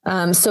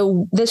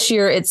 So this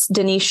year it's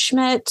Denise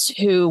Schmidt,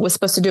 who was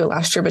supposed to do it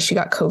last year, but she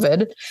got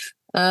COVID.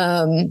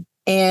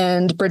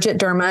 And Bridget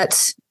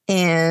Dermott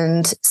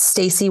and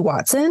Stacy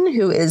Watson,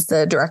 who is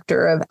the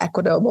director of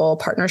equitable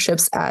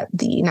partnerships at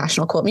the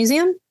National Quilt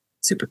Museum.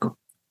 Super cool.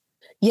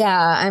 Yeah,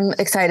 I'm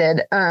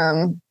excited.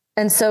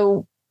 And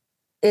so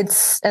and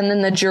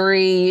then the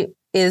jury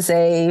is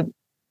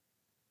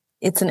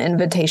it's an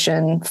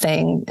invitation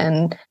thing.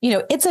 And,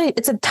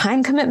 it's a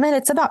time commitment.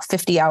 It's about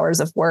 50 hours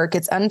of work.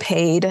 It's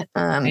unpaid.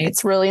 Right.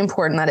 It's really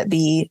important that it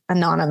be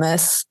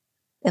anonymous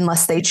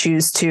unless they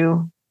choose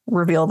to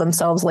reveal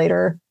themselves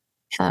later.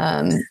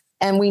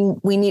 And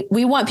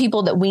we want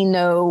people that we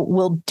know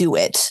will do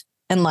it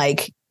and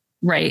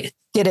right.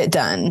 get it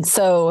done.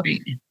 So,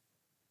 Right.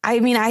 I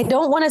mean, I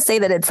don't want to say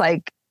that it's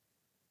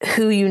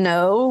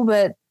who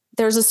but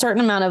there's a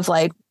certain amount of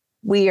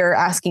we are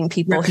asking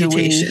people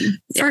Reputation.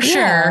 For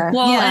sure.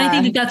 Well, and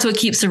I think that's what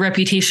keeps the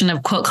reputation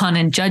of QuiltCon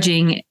and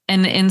judging.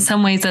 And in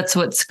some ways, that's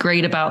what's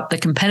great about the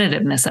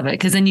competitiveness of it.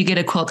 Because then you get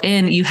a quilt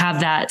in, you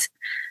have that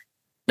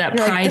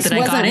pride that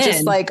I got in.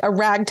 Just a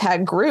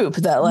ragtag group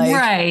that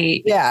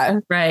right. Yeah.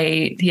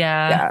 Right.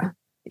 Yeah.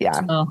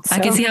 Yeah. So I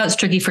can see how it's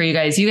tricky for you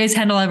guys. You guys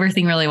handle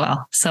everything really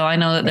well. So I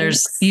know that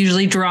there's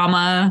usually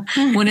drama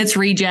when it's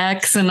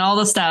rejects and all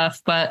the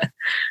stuff, but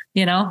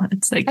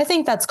it's I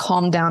think that's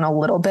calmed down a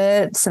little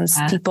bit since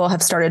people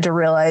have started to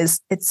realize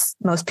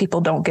most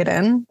people don't get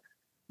in,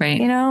 right.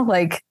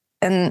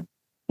 And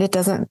it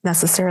doesn't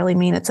necessarily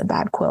mean it's a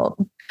bad quilt.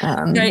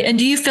 Right. And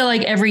do you feel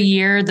like every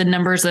year the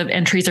numbers of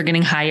entries are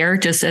getting higher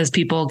just as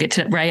people get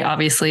to, right?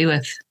 Obviously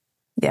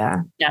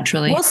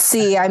naturally. We'll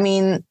see. I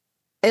mean,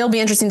 it'll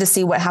be interesting to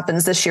see what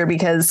happens this year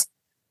because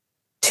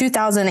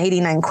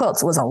 2,089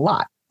 quilts was a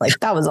lot.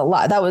 That was a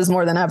lot. That was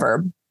more than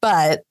ever.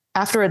 But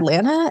after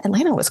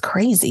Atlanta was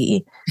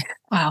crazy.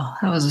 Wow.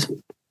 That was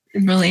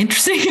really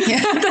interesting.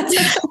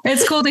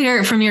 It's cool to hear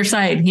it from your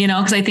side,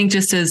 because I think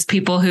just as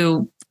people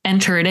who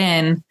enter it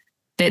in,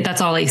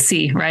 that's all they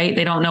see, right?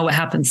 They don't know what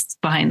happens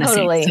behind the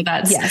scenes. So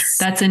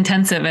that's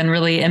intensive and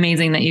really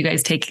amazing that you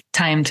guys take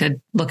time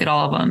to look at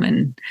all of them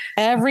and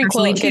every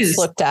quilt gets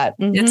looked at.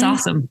 Mm-hmm. It's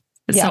awesome.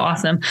 It's so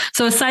awesome.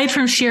 So aside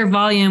from sheer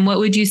volume, what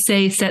would you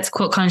say sets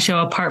QuiltCon show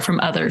apart from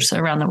others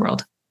around the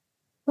world?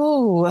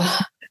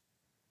 Oh,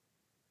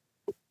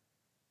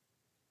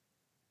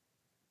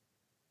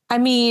 I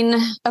mean,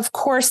 of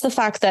course, the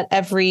fact that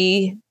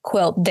every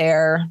quilt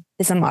there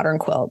is a modern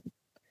quilt.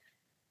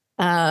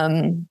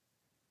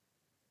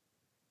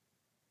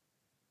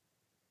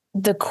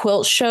 The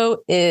quilt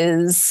show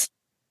is,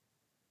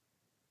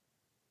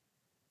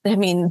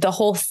 the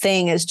whole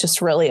thing is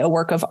just really a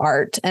work of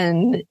art.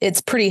 And it's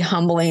pretty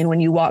humbling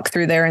when you walk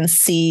through there and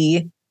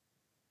see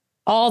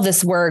all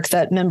this work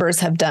that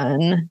members have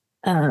done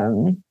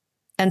and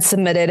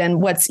submitted.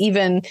 And what's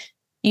even,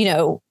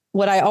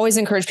 what I always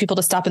encourage people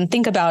to stop and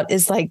think about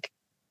is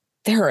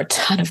there are a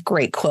ton of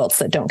great quilts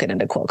that don't get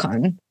into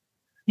QuiltCon.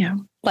 Yeah.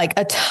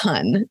 A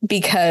ton,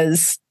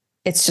 because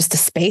it's just a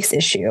space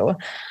issue.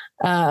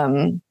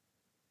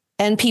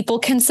 And people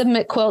can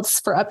submit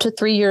quilts for up to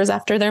 3 years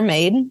after they're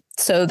made.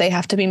 So they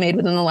have to be made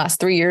within the last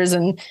 3 years.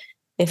 And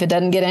if it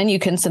doesn't get in, you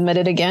can submit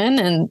it again.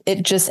 And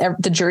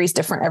the jury's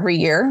different every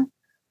year.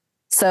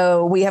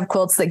 So we have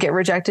quilts that get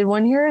rejected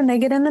one year and they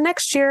get in the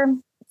next year.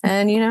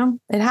 And,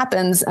 it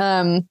happens.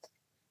 But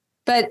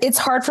it's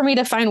hard for me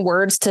to find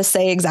words to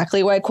say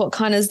exactly why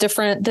QuiltCon is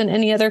different than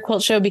any other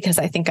quilt show because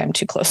I think I'm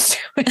too close to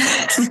it.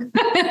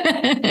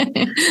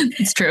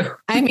 It's true.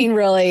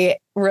 Really,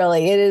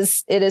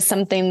 it is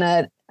something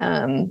that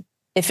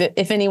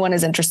if anyone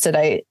is interested,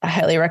 I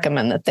highly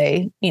recommend that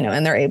they,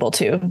 and they're able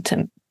to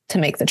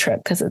make the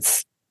trip because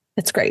it's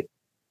great.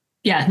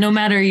 Yeah. No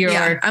matter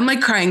your,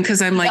 I'm crying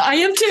because I'm I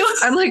am too.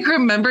 I'm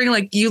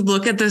remembering you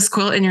look at this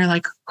quilt and you're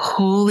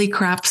holy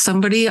crap,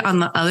 somebody on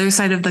the other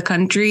side of the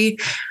country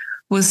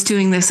was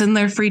doing this in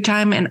their free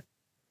time. And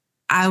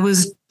I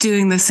was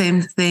doing the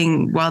same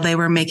thing while they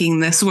were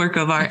making this work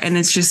of art. And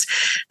it's just,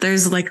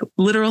 there's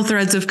literal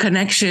threads of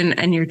connection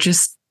and you're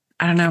just,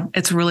 I don't know,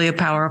 it's really a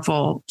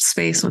powerful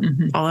space with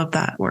all of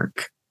that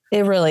work.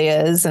 It really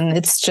is. And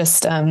it's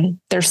just,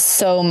 there's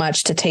so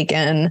much to take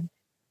in.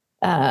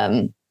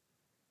 Because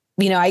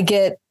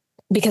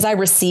I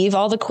receive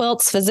all the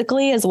quilts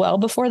physically as well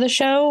before the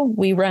show.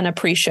 We run a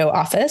pre-show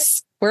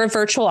office. We're a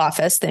virtual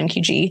office, the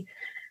MQG,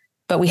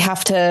 but we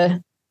have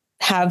to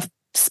have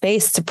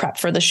space to prep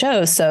for the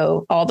show.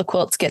 So all the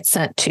quilts get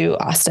sent to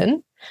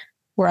Austin,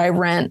 where I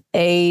rent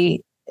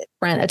a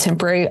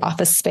temporary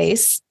office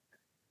space.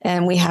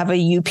 And we have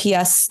a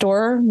UPS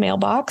store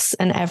mailbox.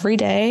 And every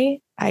day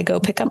I go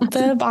pick up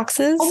the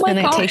boxes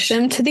I take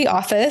them to the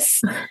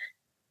office.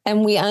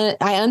 And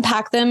I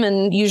unpack them.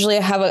 And usually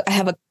I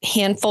have a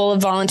handful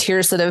of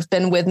volunteers that have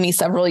been with me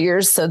several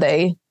years. So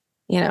they,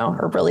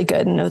 are really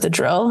good and know the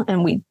drill.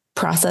 And we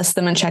process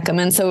them and check them.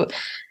 And so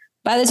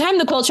By the time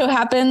the quilt show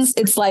happens,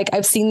 it's like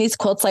I've seen these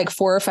quilts like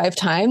 4 or 5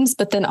 times,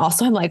 but then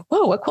also I'm like,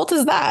 whoa, what quilt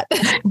is that?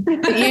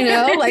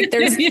 Like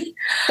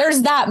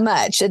there's that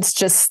much. It's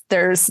just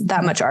there's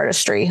that much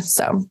artistry.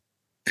 So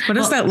what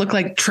does that look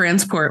like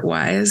transport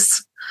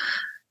wise?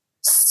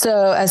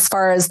 So as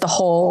far as the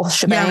whole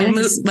shebang,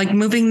 like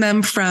moving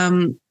them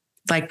from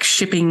like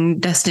shipping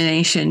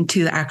destination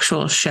to the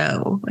actual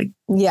show.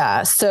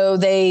 So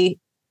they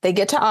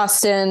get to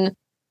Austin.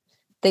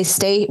 They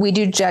stay, we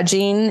do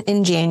judging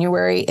in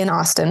January in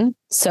Austin.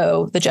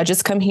 So the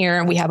judges come here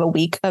and we have a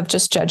week of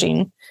just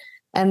judging,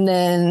 and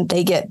then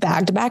they get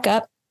bagged back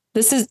up.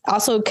 This is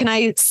also, can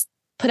I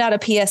put out a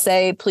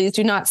PSA? Please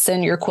do not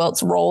send your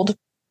quilts rolled.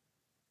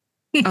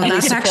 Oh,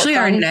 that's actually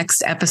our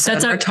next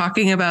episode. We're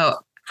talking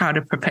about how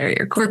to prepare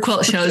your quilt. For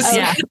quilt shows. Oh.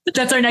 Yeah.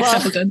 That's our next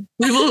episode.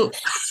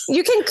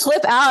 You can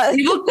clip out.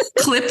 We will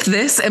clip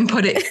this and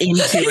put it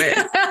into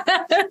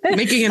it.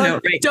 Making a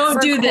note. Right? Don't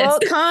do this.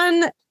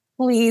 QuiltCon,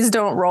 please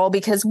don't roll,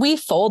 because we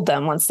fold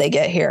them once they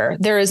get here.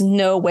 There is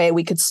no way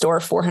we could store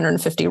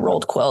 450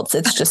 rolled quilts.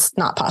 It's just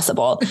not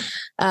possible.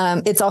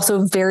 It's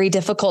also very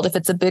difficult if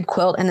it's a big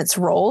quilt and it's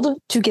rolled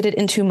to get it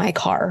into my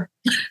car.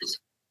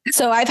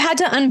 So I've had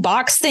to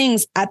unbox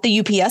things at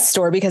the UPS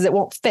store because it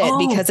won't fit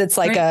because it's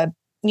like a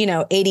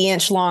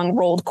 80-inch long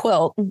rolled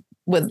quilt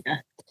with.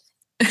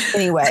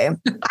 Anyway,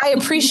 I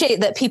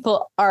appreciate that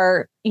people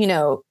are,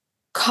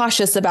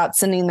 cautious about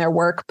sending their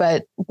work,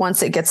 but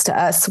once it gets to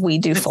us, we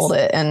do fold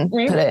it and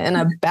put it in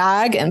a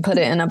bag and put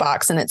it in a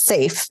box, and it's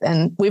safe.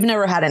 And we've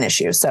never had an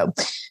issue. So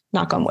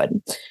knock on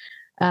wood.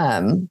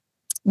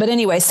 But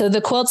anyway, so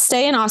the quilts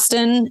stay in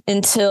Austin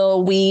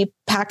until we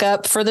pack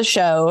up for the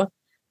show,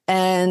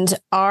 and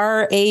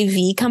our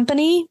AV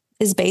company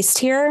is based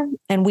here,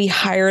 and we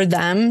hire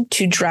them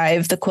to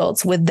drive the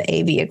quilts with the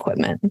AV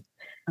equipment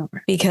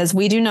because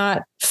we do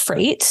not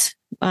freight.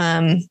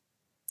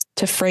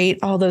 To freight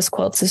all those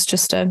quilts is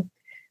just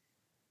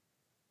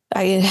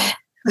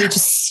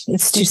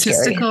it's too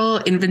scary.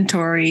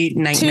 Inventory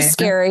nightmare. Too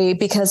scary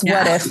because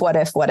what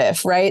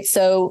if, right?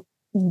 So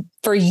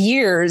for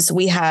years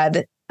we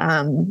had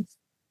an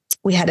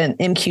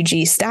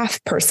MQG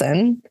staff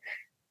person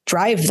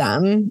drive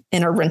them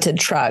in a rented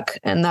truck.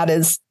 And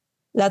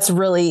that's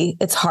really,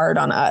 it's hard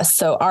on us.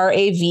 So our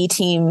AV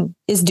team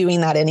is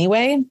doing that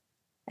anyway.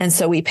 And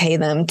so we pay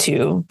them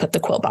to put the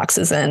quilt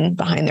boxes in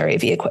behind their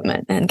AV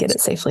equipment and get it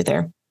safely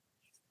there.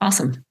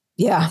 Awesome.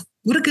 Yeah.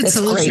 What a good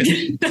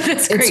solution.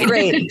 That's great. It's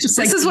great.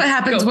 This is what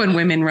happens when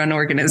women run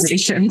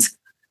organizations.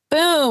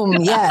 Boom.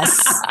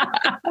 Yes.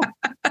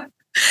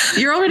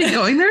 You're already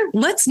going there.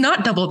 Let's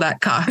not double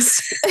that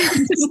cost.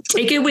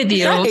 Take it with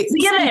you. Right.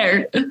 See you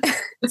there.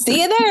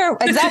 See you there.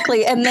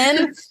 Exactly. And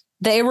then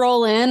they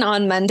roll in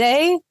on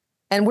Monday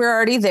and we're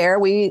already there.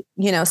 We,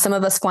 some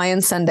of us fly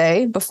in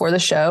Sunday before the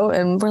show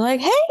and we're like,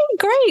 hey,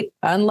 great.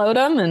 Unload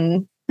them.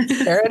 And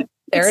there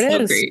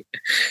it is. Great.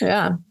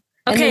 Yeah.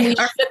 Okay.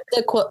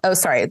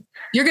 Sorry.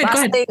 You're good. Go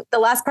ahead. The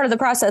last part of the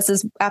process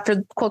is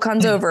after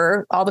QuiltCon's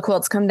over, all the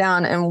quilts come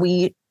down and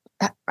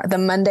the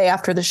Monday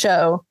after the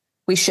show,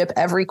 we ship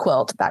every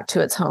quilt back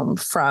to its home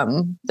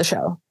from the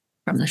show.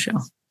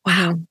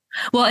 Wow.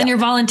 Well, and your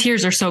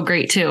volunteers are so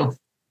great too.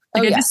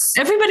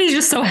 Everybody's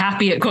just so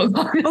happy at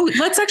QuiltCon. Oh,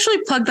 let's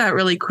actually plug that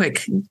really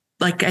quick.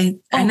 Like I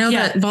know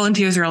that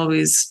volunteers are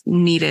always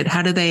needed.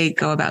 How do they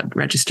go about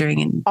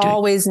registering and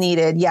always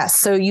needed? Yes.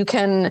 So you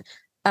can,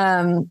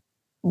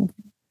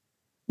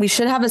 we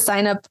should have a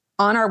sign up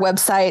on our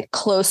website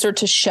closer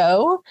to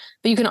show,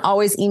 but you can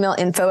always email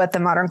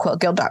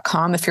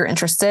info@themodernquiltguild.com if you're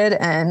interested.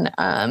 And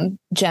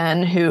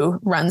Jen, who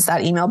runs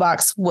that email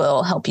box,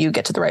 will help you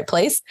get to the right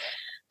place.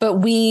 But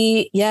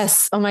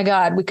oh my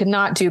God, we could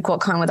not do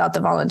QuiltCon without the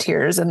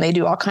volunteers. And they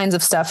do all kinds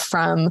of stuff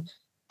from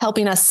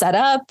helping us set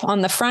up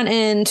on the front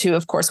end to,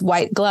 of course,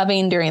 white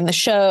gloving during the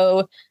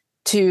show,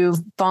 to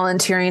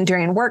volunteering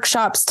during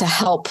workshops to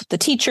help the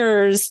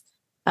teachers.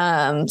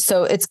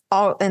 So it's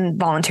all, and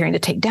volunteering to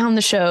take down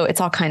the show. It's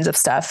all kinds of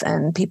stuff,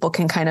 and people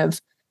can kind of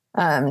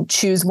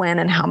choose when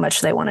and how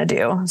much they want to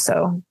do.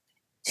 So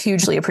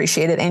hugely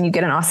appreciate it. And you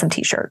get an awesome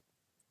t-shirt.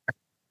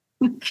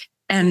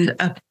 And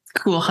a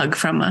cool hug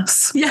from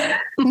us. Yeah.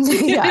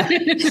 Yeah.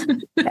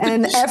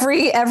 And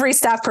every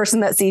staff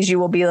person that sees you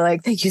will be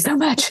like, thank you so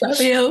much.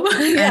 Love you.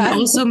 Yeah. And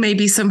also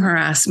maybe some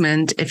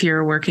harassment if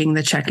you're working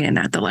the check-in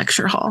at the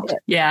lecture hall.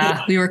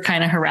 Yeah. We were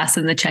kind of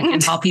harassing the check-in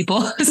hall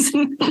people.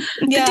 The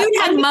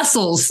dude had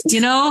muscles,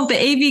 the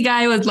AV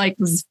guy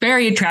was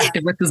very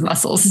attractive with his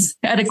muscles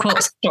at a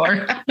quilt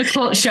store, a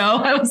quilt show.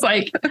 I was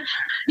like,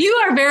 you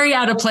are very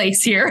out of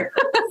place here.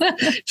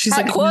 She's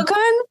at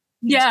QuiltCon?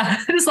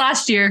 Yeah, this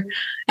last year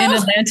in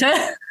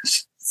Atlanta.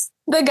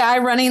 The guy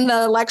running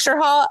the lecture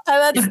hall.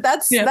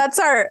 That's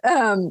our.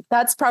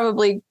 That's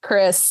probably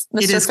Chris.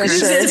 Mr.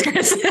 Fisher. It is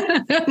Chris.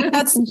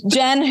 That's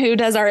Jen, who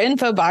does our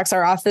info box,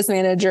 our office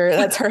manager.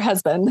 That's her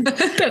husband.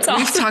 That's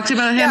awesome. We've talked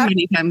about him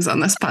many times on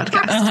this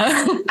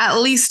podcast. At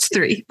least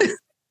 3.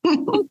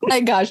 Oh my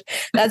gosh,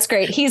 that's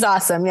great. He's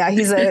awesome. Yeah,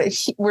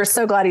 we're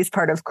so glad he's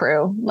part of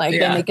crew. They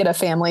make it a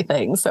family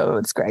thing, so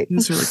it's great.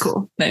 It's really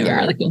cool.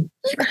 Really cool.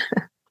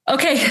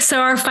 Okay,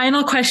 so our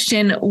final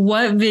question,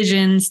 what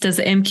visions does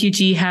the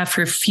MQG have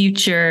for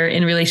future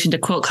in relation to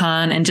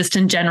QuiltCon and just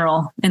in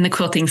general in the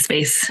quilting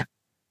space?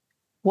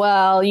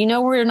 Well,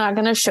 we're not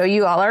going to show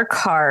you all our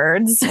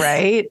cards,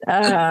 right?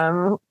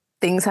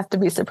 Things have to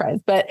be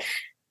surprised. But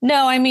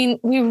no, I mean,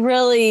 we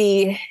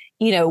really,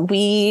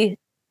 we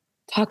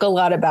talk a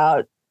lot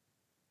about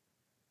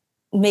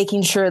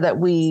making sure that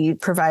we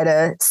provide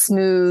a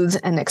smooth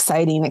and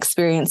exciting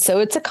experience. So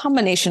it's a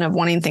combination of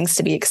wanting things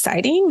to be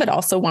exciting, but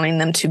also wanting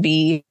them to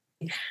be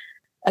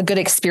a good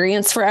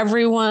experience for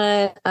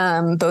everyone,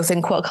 both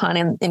in QuiltCon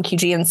and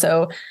MQG. And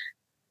so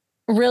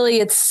really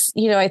it's,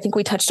 I think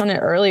we touched on it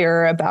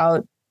earlier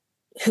about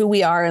who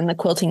we are in the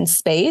quilting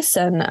space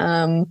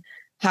and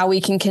how we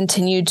can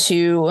continue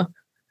to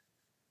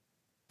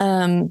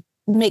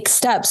make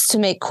steps to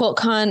make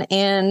QuiltCon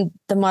and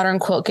the Modern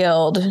Quilt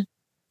Guild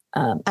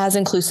as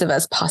inclusive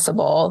as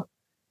possible,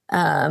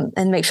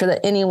 and make sure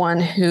that anyone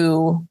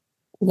who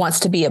wants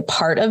to be a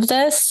part of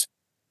this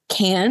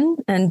can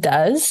and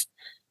does,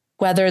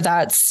 whether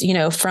that's,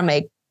 from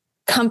a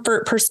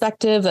comfort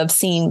perspective of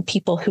seeing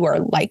people who are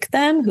like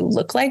them, who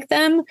look like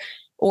them,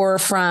 or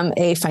from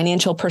a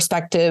financial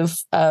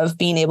perspective of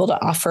being able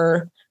to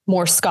offer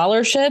more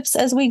scholarships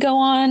as we go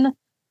on.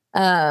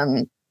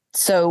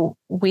 So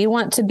we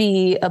want to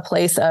be a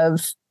place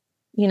of,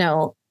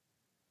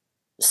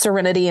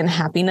 serenity and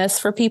happiness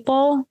for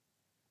people.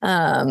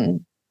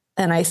 And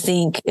I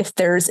think if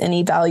there's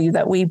any value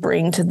that we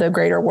bring to the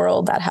greater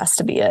world, that has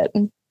to be it.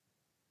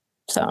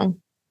 So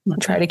I'll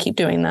try to keep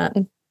doing that.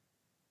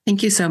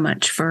 Thank you so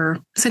much for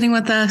sitting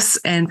with us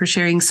and for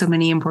sharing so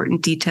many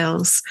important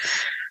details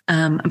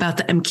about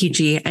the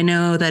MQG. I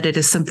know that it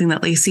is something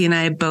that Lacey and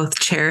I both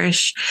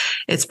cherish.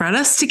 It's brought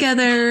us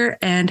together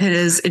and it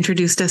has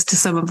introduced us to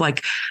some of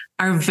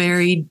our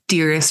very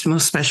dearest,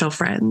 most special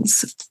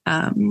friends.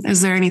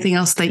 Is there anything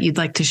else that you'd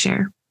like to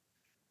share?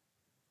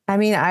 I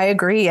mean, I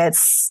agree.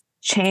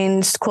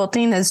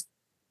 Quilting has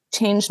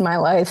changed my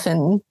life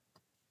and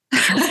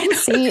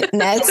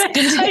next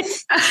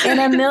in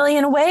a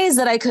million ways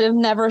that I could have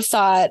never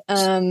thought.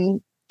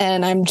 And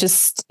I'm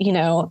just,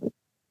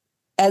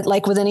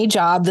 like with any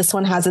job, this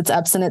one has its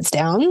ups and its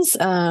downs.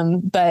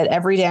 But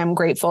every day I'm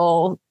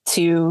grateful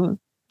to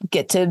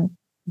get to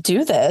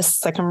do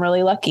this. I'm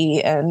really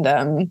lucky.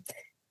 And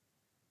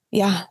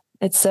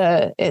it's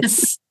the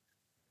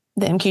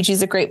MQG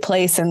is a great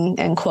place and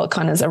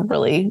QuiltCon is a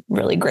really,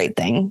 really great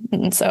thing.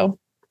 And so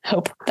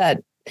hope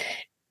that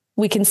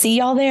we can see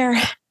y'all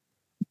there.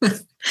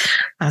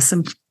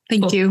 Awesome.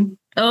 Thank you.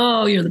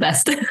 Oh, you're the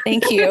best.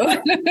 Thank you.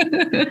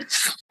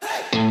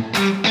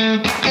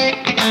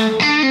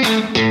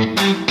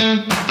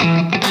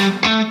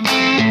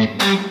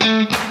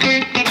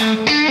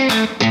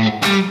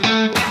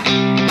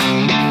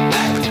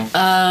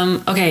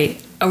 Okay.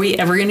 Are we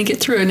ever going to get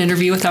through an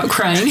interview without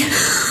crying?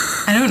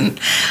 I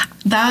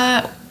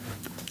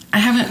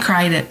haven't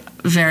cried at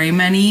very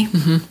many,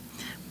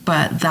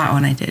 but that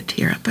one I did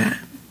tear up at.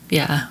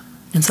 Yeah.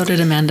 And so did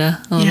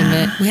Amanda a little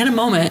bit. We had a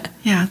moment.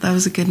 Yeah, that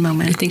was a good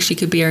moment. I think she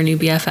could be our new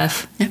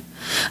BFF. Yeah.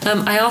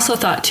 I also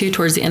thought, too,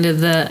 towards the end of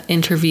the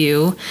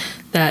interview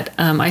that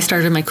I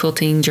started my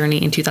quilting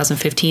journey in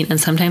 2015. And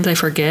sometimes I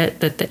forget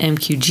that the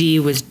MQG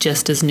was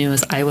just as new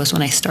as I was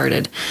when I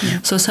started.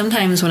 Yeah. So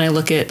sometimes when I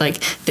look at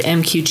the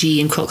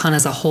MQG and QuiltCon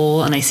as a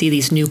whole, and I see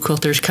these new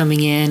quilters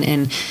coming in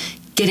and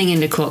getting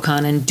into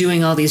QuiltCon and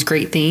doing all these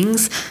great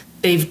things,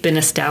 they've been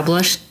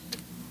established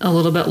a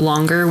little bit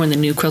longer when the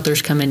new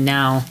quilters come in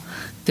now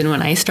than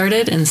when I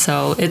started. And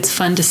so it's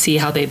fun to see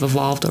how they've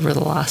evolved over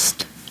the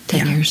last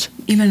 10 years.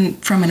 Even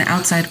from an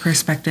outside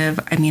perspective,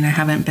 I mean, I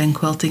haven't been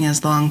quilting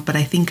as long, but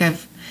I think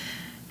I've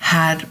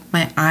had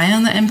my eye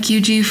on the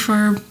MQG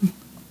for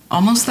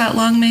almost that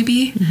long,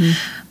 maybe.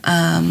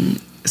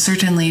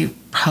 Certainly,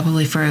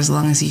 probably for as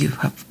long as you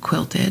have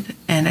quilted.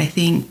 And I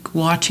think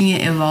watching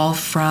it evolve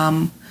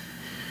from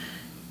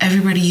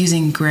everybody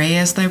using gray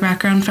as their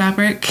background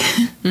fabric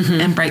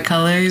and bright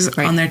colors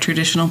on their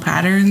traditional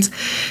patterns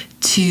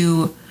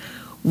to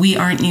we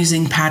aren't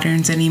using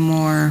patterns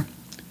anymore.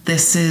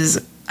 This is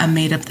a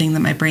made-up thing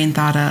that my brain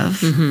thought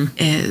of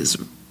is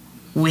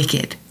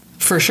wicked.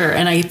 For sure.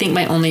 And I think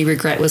my only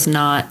regret is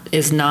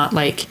not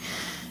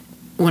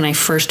when I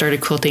first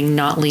started quilting,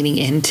 not leaning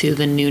into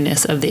the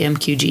newness of the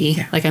MQG.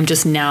 Yeah. I'm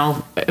just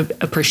now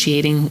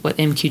appreciating what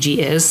MQG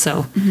is.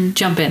 So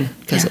jump in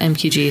because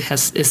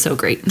MQG is so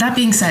great. That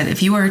being said,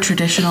 if you are a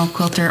traditional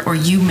quilter or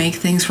you make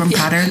things from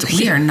patterns,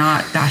 we are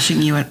not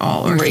bashing you at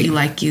all. Or if you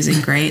like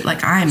using gray,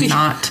 I'm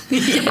not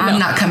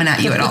coming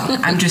at you at all.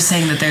 I'm just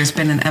saying that there's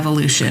been an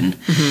evolution.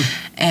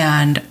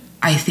 And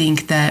I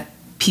think that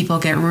people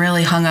get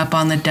really hung up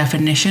on the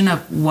definition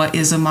of what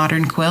is a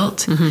modern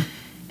quilt.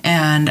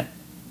 And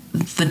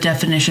the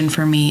definition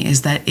for me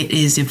is that it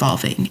is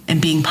evolving,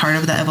 and being part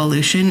of the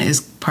evolution is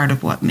part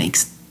of what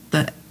makes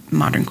the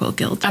Modern Quilt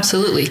Guild.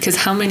 Absolutely. Because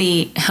how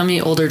many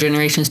older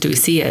generations do we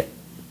see at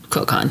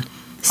QuiltCon?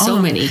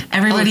 So many.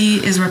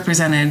 Everybody is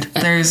represented.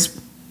 There's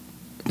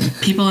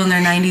people in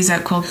their 90s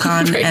at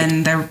QuiltCon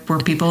and there were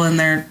people in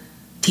their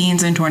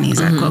teens and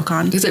 20s at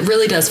QuiltCon. Because it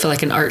really does feel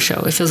like an art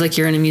show. It feels like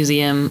you're in a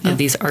museum of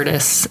these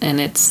artists, and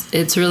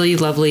it's really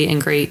lovely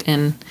and great.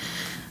 And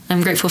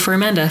I'm grateful for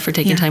Amanda for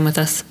taking time with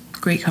us.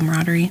 Great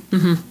camaraderie.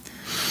 All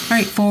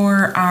right,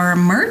 for our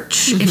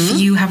merch, if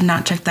you have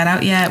not checked that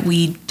out yet,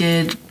 we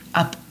did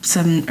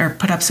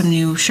put up some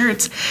new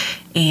shirts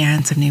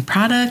and some new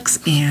products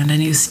and a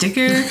new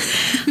sticker.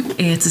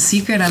 It's a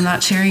secret. I'm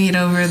not sharing it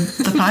over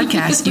the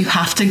podcast. You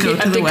have to go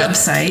to the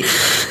website,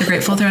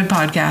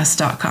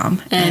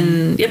 thegratefulthreadpodcast.com.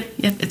 And yep,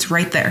 it's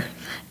right there.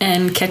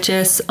 And catch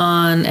us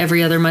on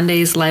every other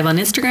Mondays live on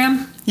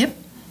Instagram. Yep.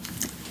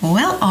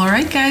 Well, all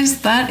right,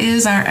 guys, that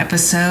is our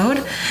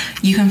episode.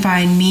 You can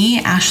find me,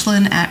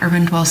 Ashlyn, at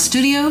Urban Dwell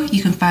Studio.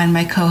 You can find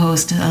my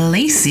co-host,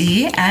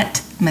 Lacey,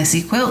 at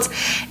Messy Quilts.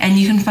 And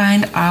you can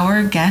find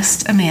our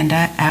guest,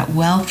 Amanda, at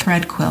Well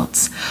Thread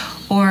Quilts,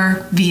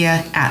 or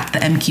via at the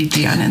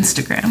MQG on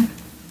Instagram.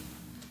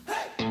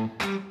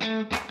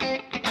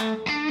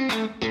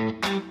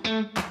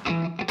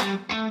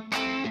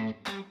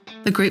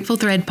 The Grateful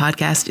Thread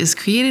podcast is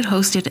created,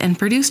 hosted, and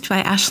produced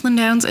by Ashlyn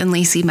Downs and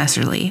Lacey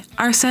Messerly.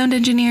 Our sound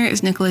engineer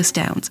is Nicholas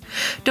Downs.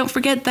 Don't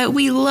forget that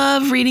we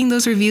love reading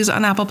those reviews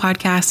on Apple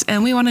Podcasts,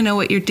 and we want to know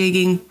what you're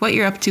digging, what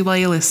you're up to while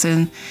you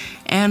listen,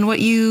 and what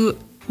your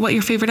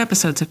favorite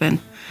episodes have been.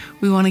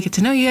 We want to get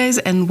to know you guys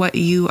and what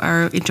you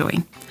are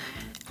enjoying.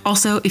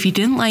 Also, if you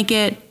didn't like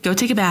it, go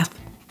take a bath,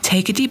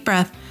 take a deep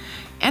breath,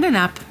 and a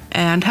nap,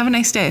 and have a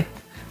nice day.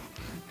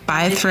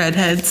 Bye,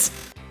 Threadheads.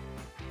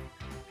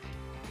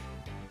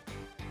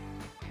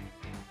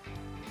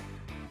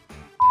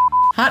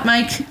 Hot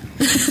mic.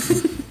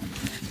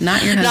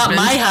 Not your husband. Not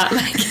my hot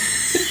mic.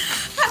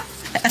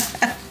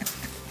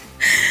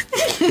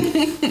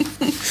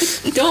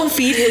 Don't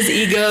feed his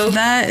ego.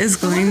 That is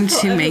going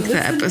to make the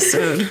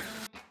episode.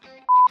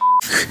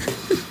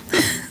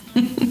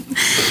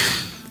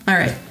 All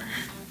right.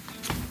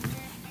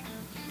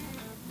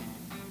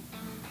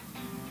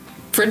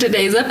 For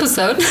today's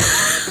episode.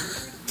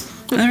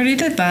 I already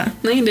did that.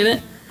 No, you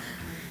didn't.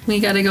 We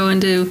got to go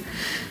into...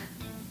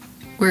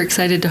 We're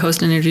excited to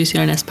host and introduce you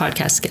our next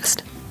podcast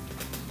guest.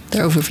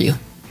 Their overview,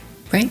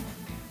 right?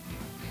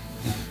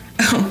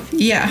 Oh,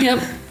 yeah. Yep.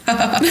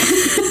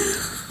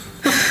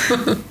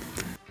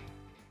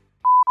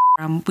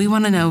 We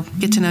want to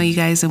get to know you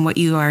guys and what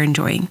you are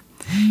enjoying.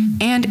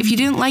 And if you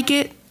didn't like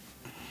it...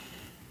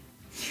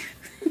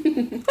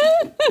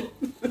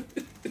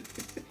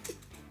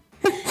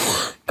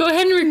 Go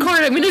ahead and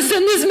record. I'm going to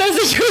send this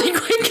message really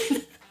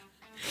quick.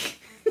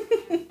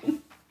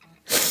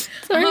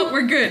 Sorry. Oh,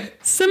 we're good.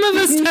 Some of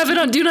us have it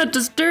on Do Not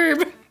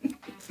Disturb.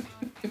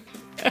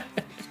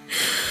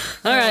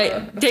 All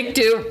right, take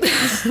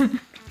 2.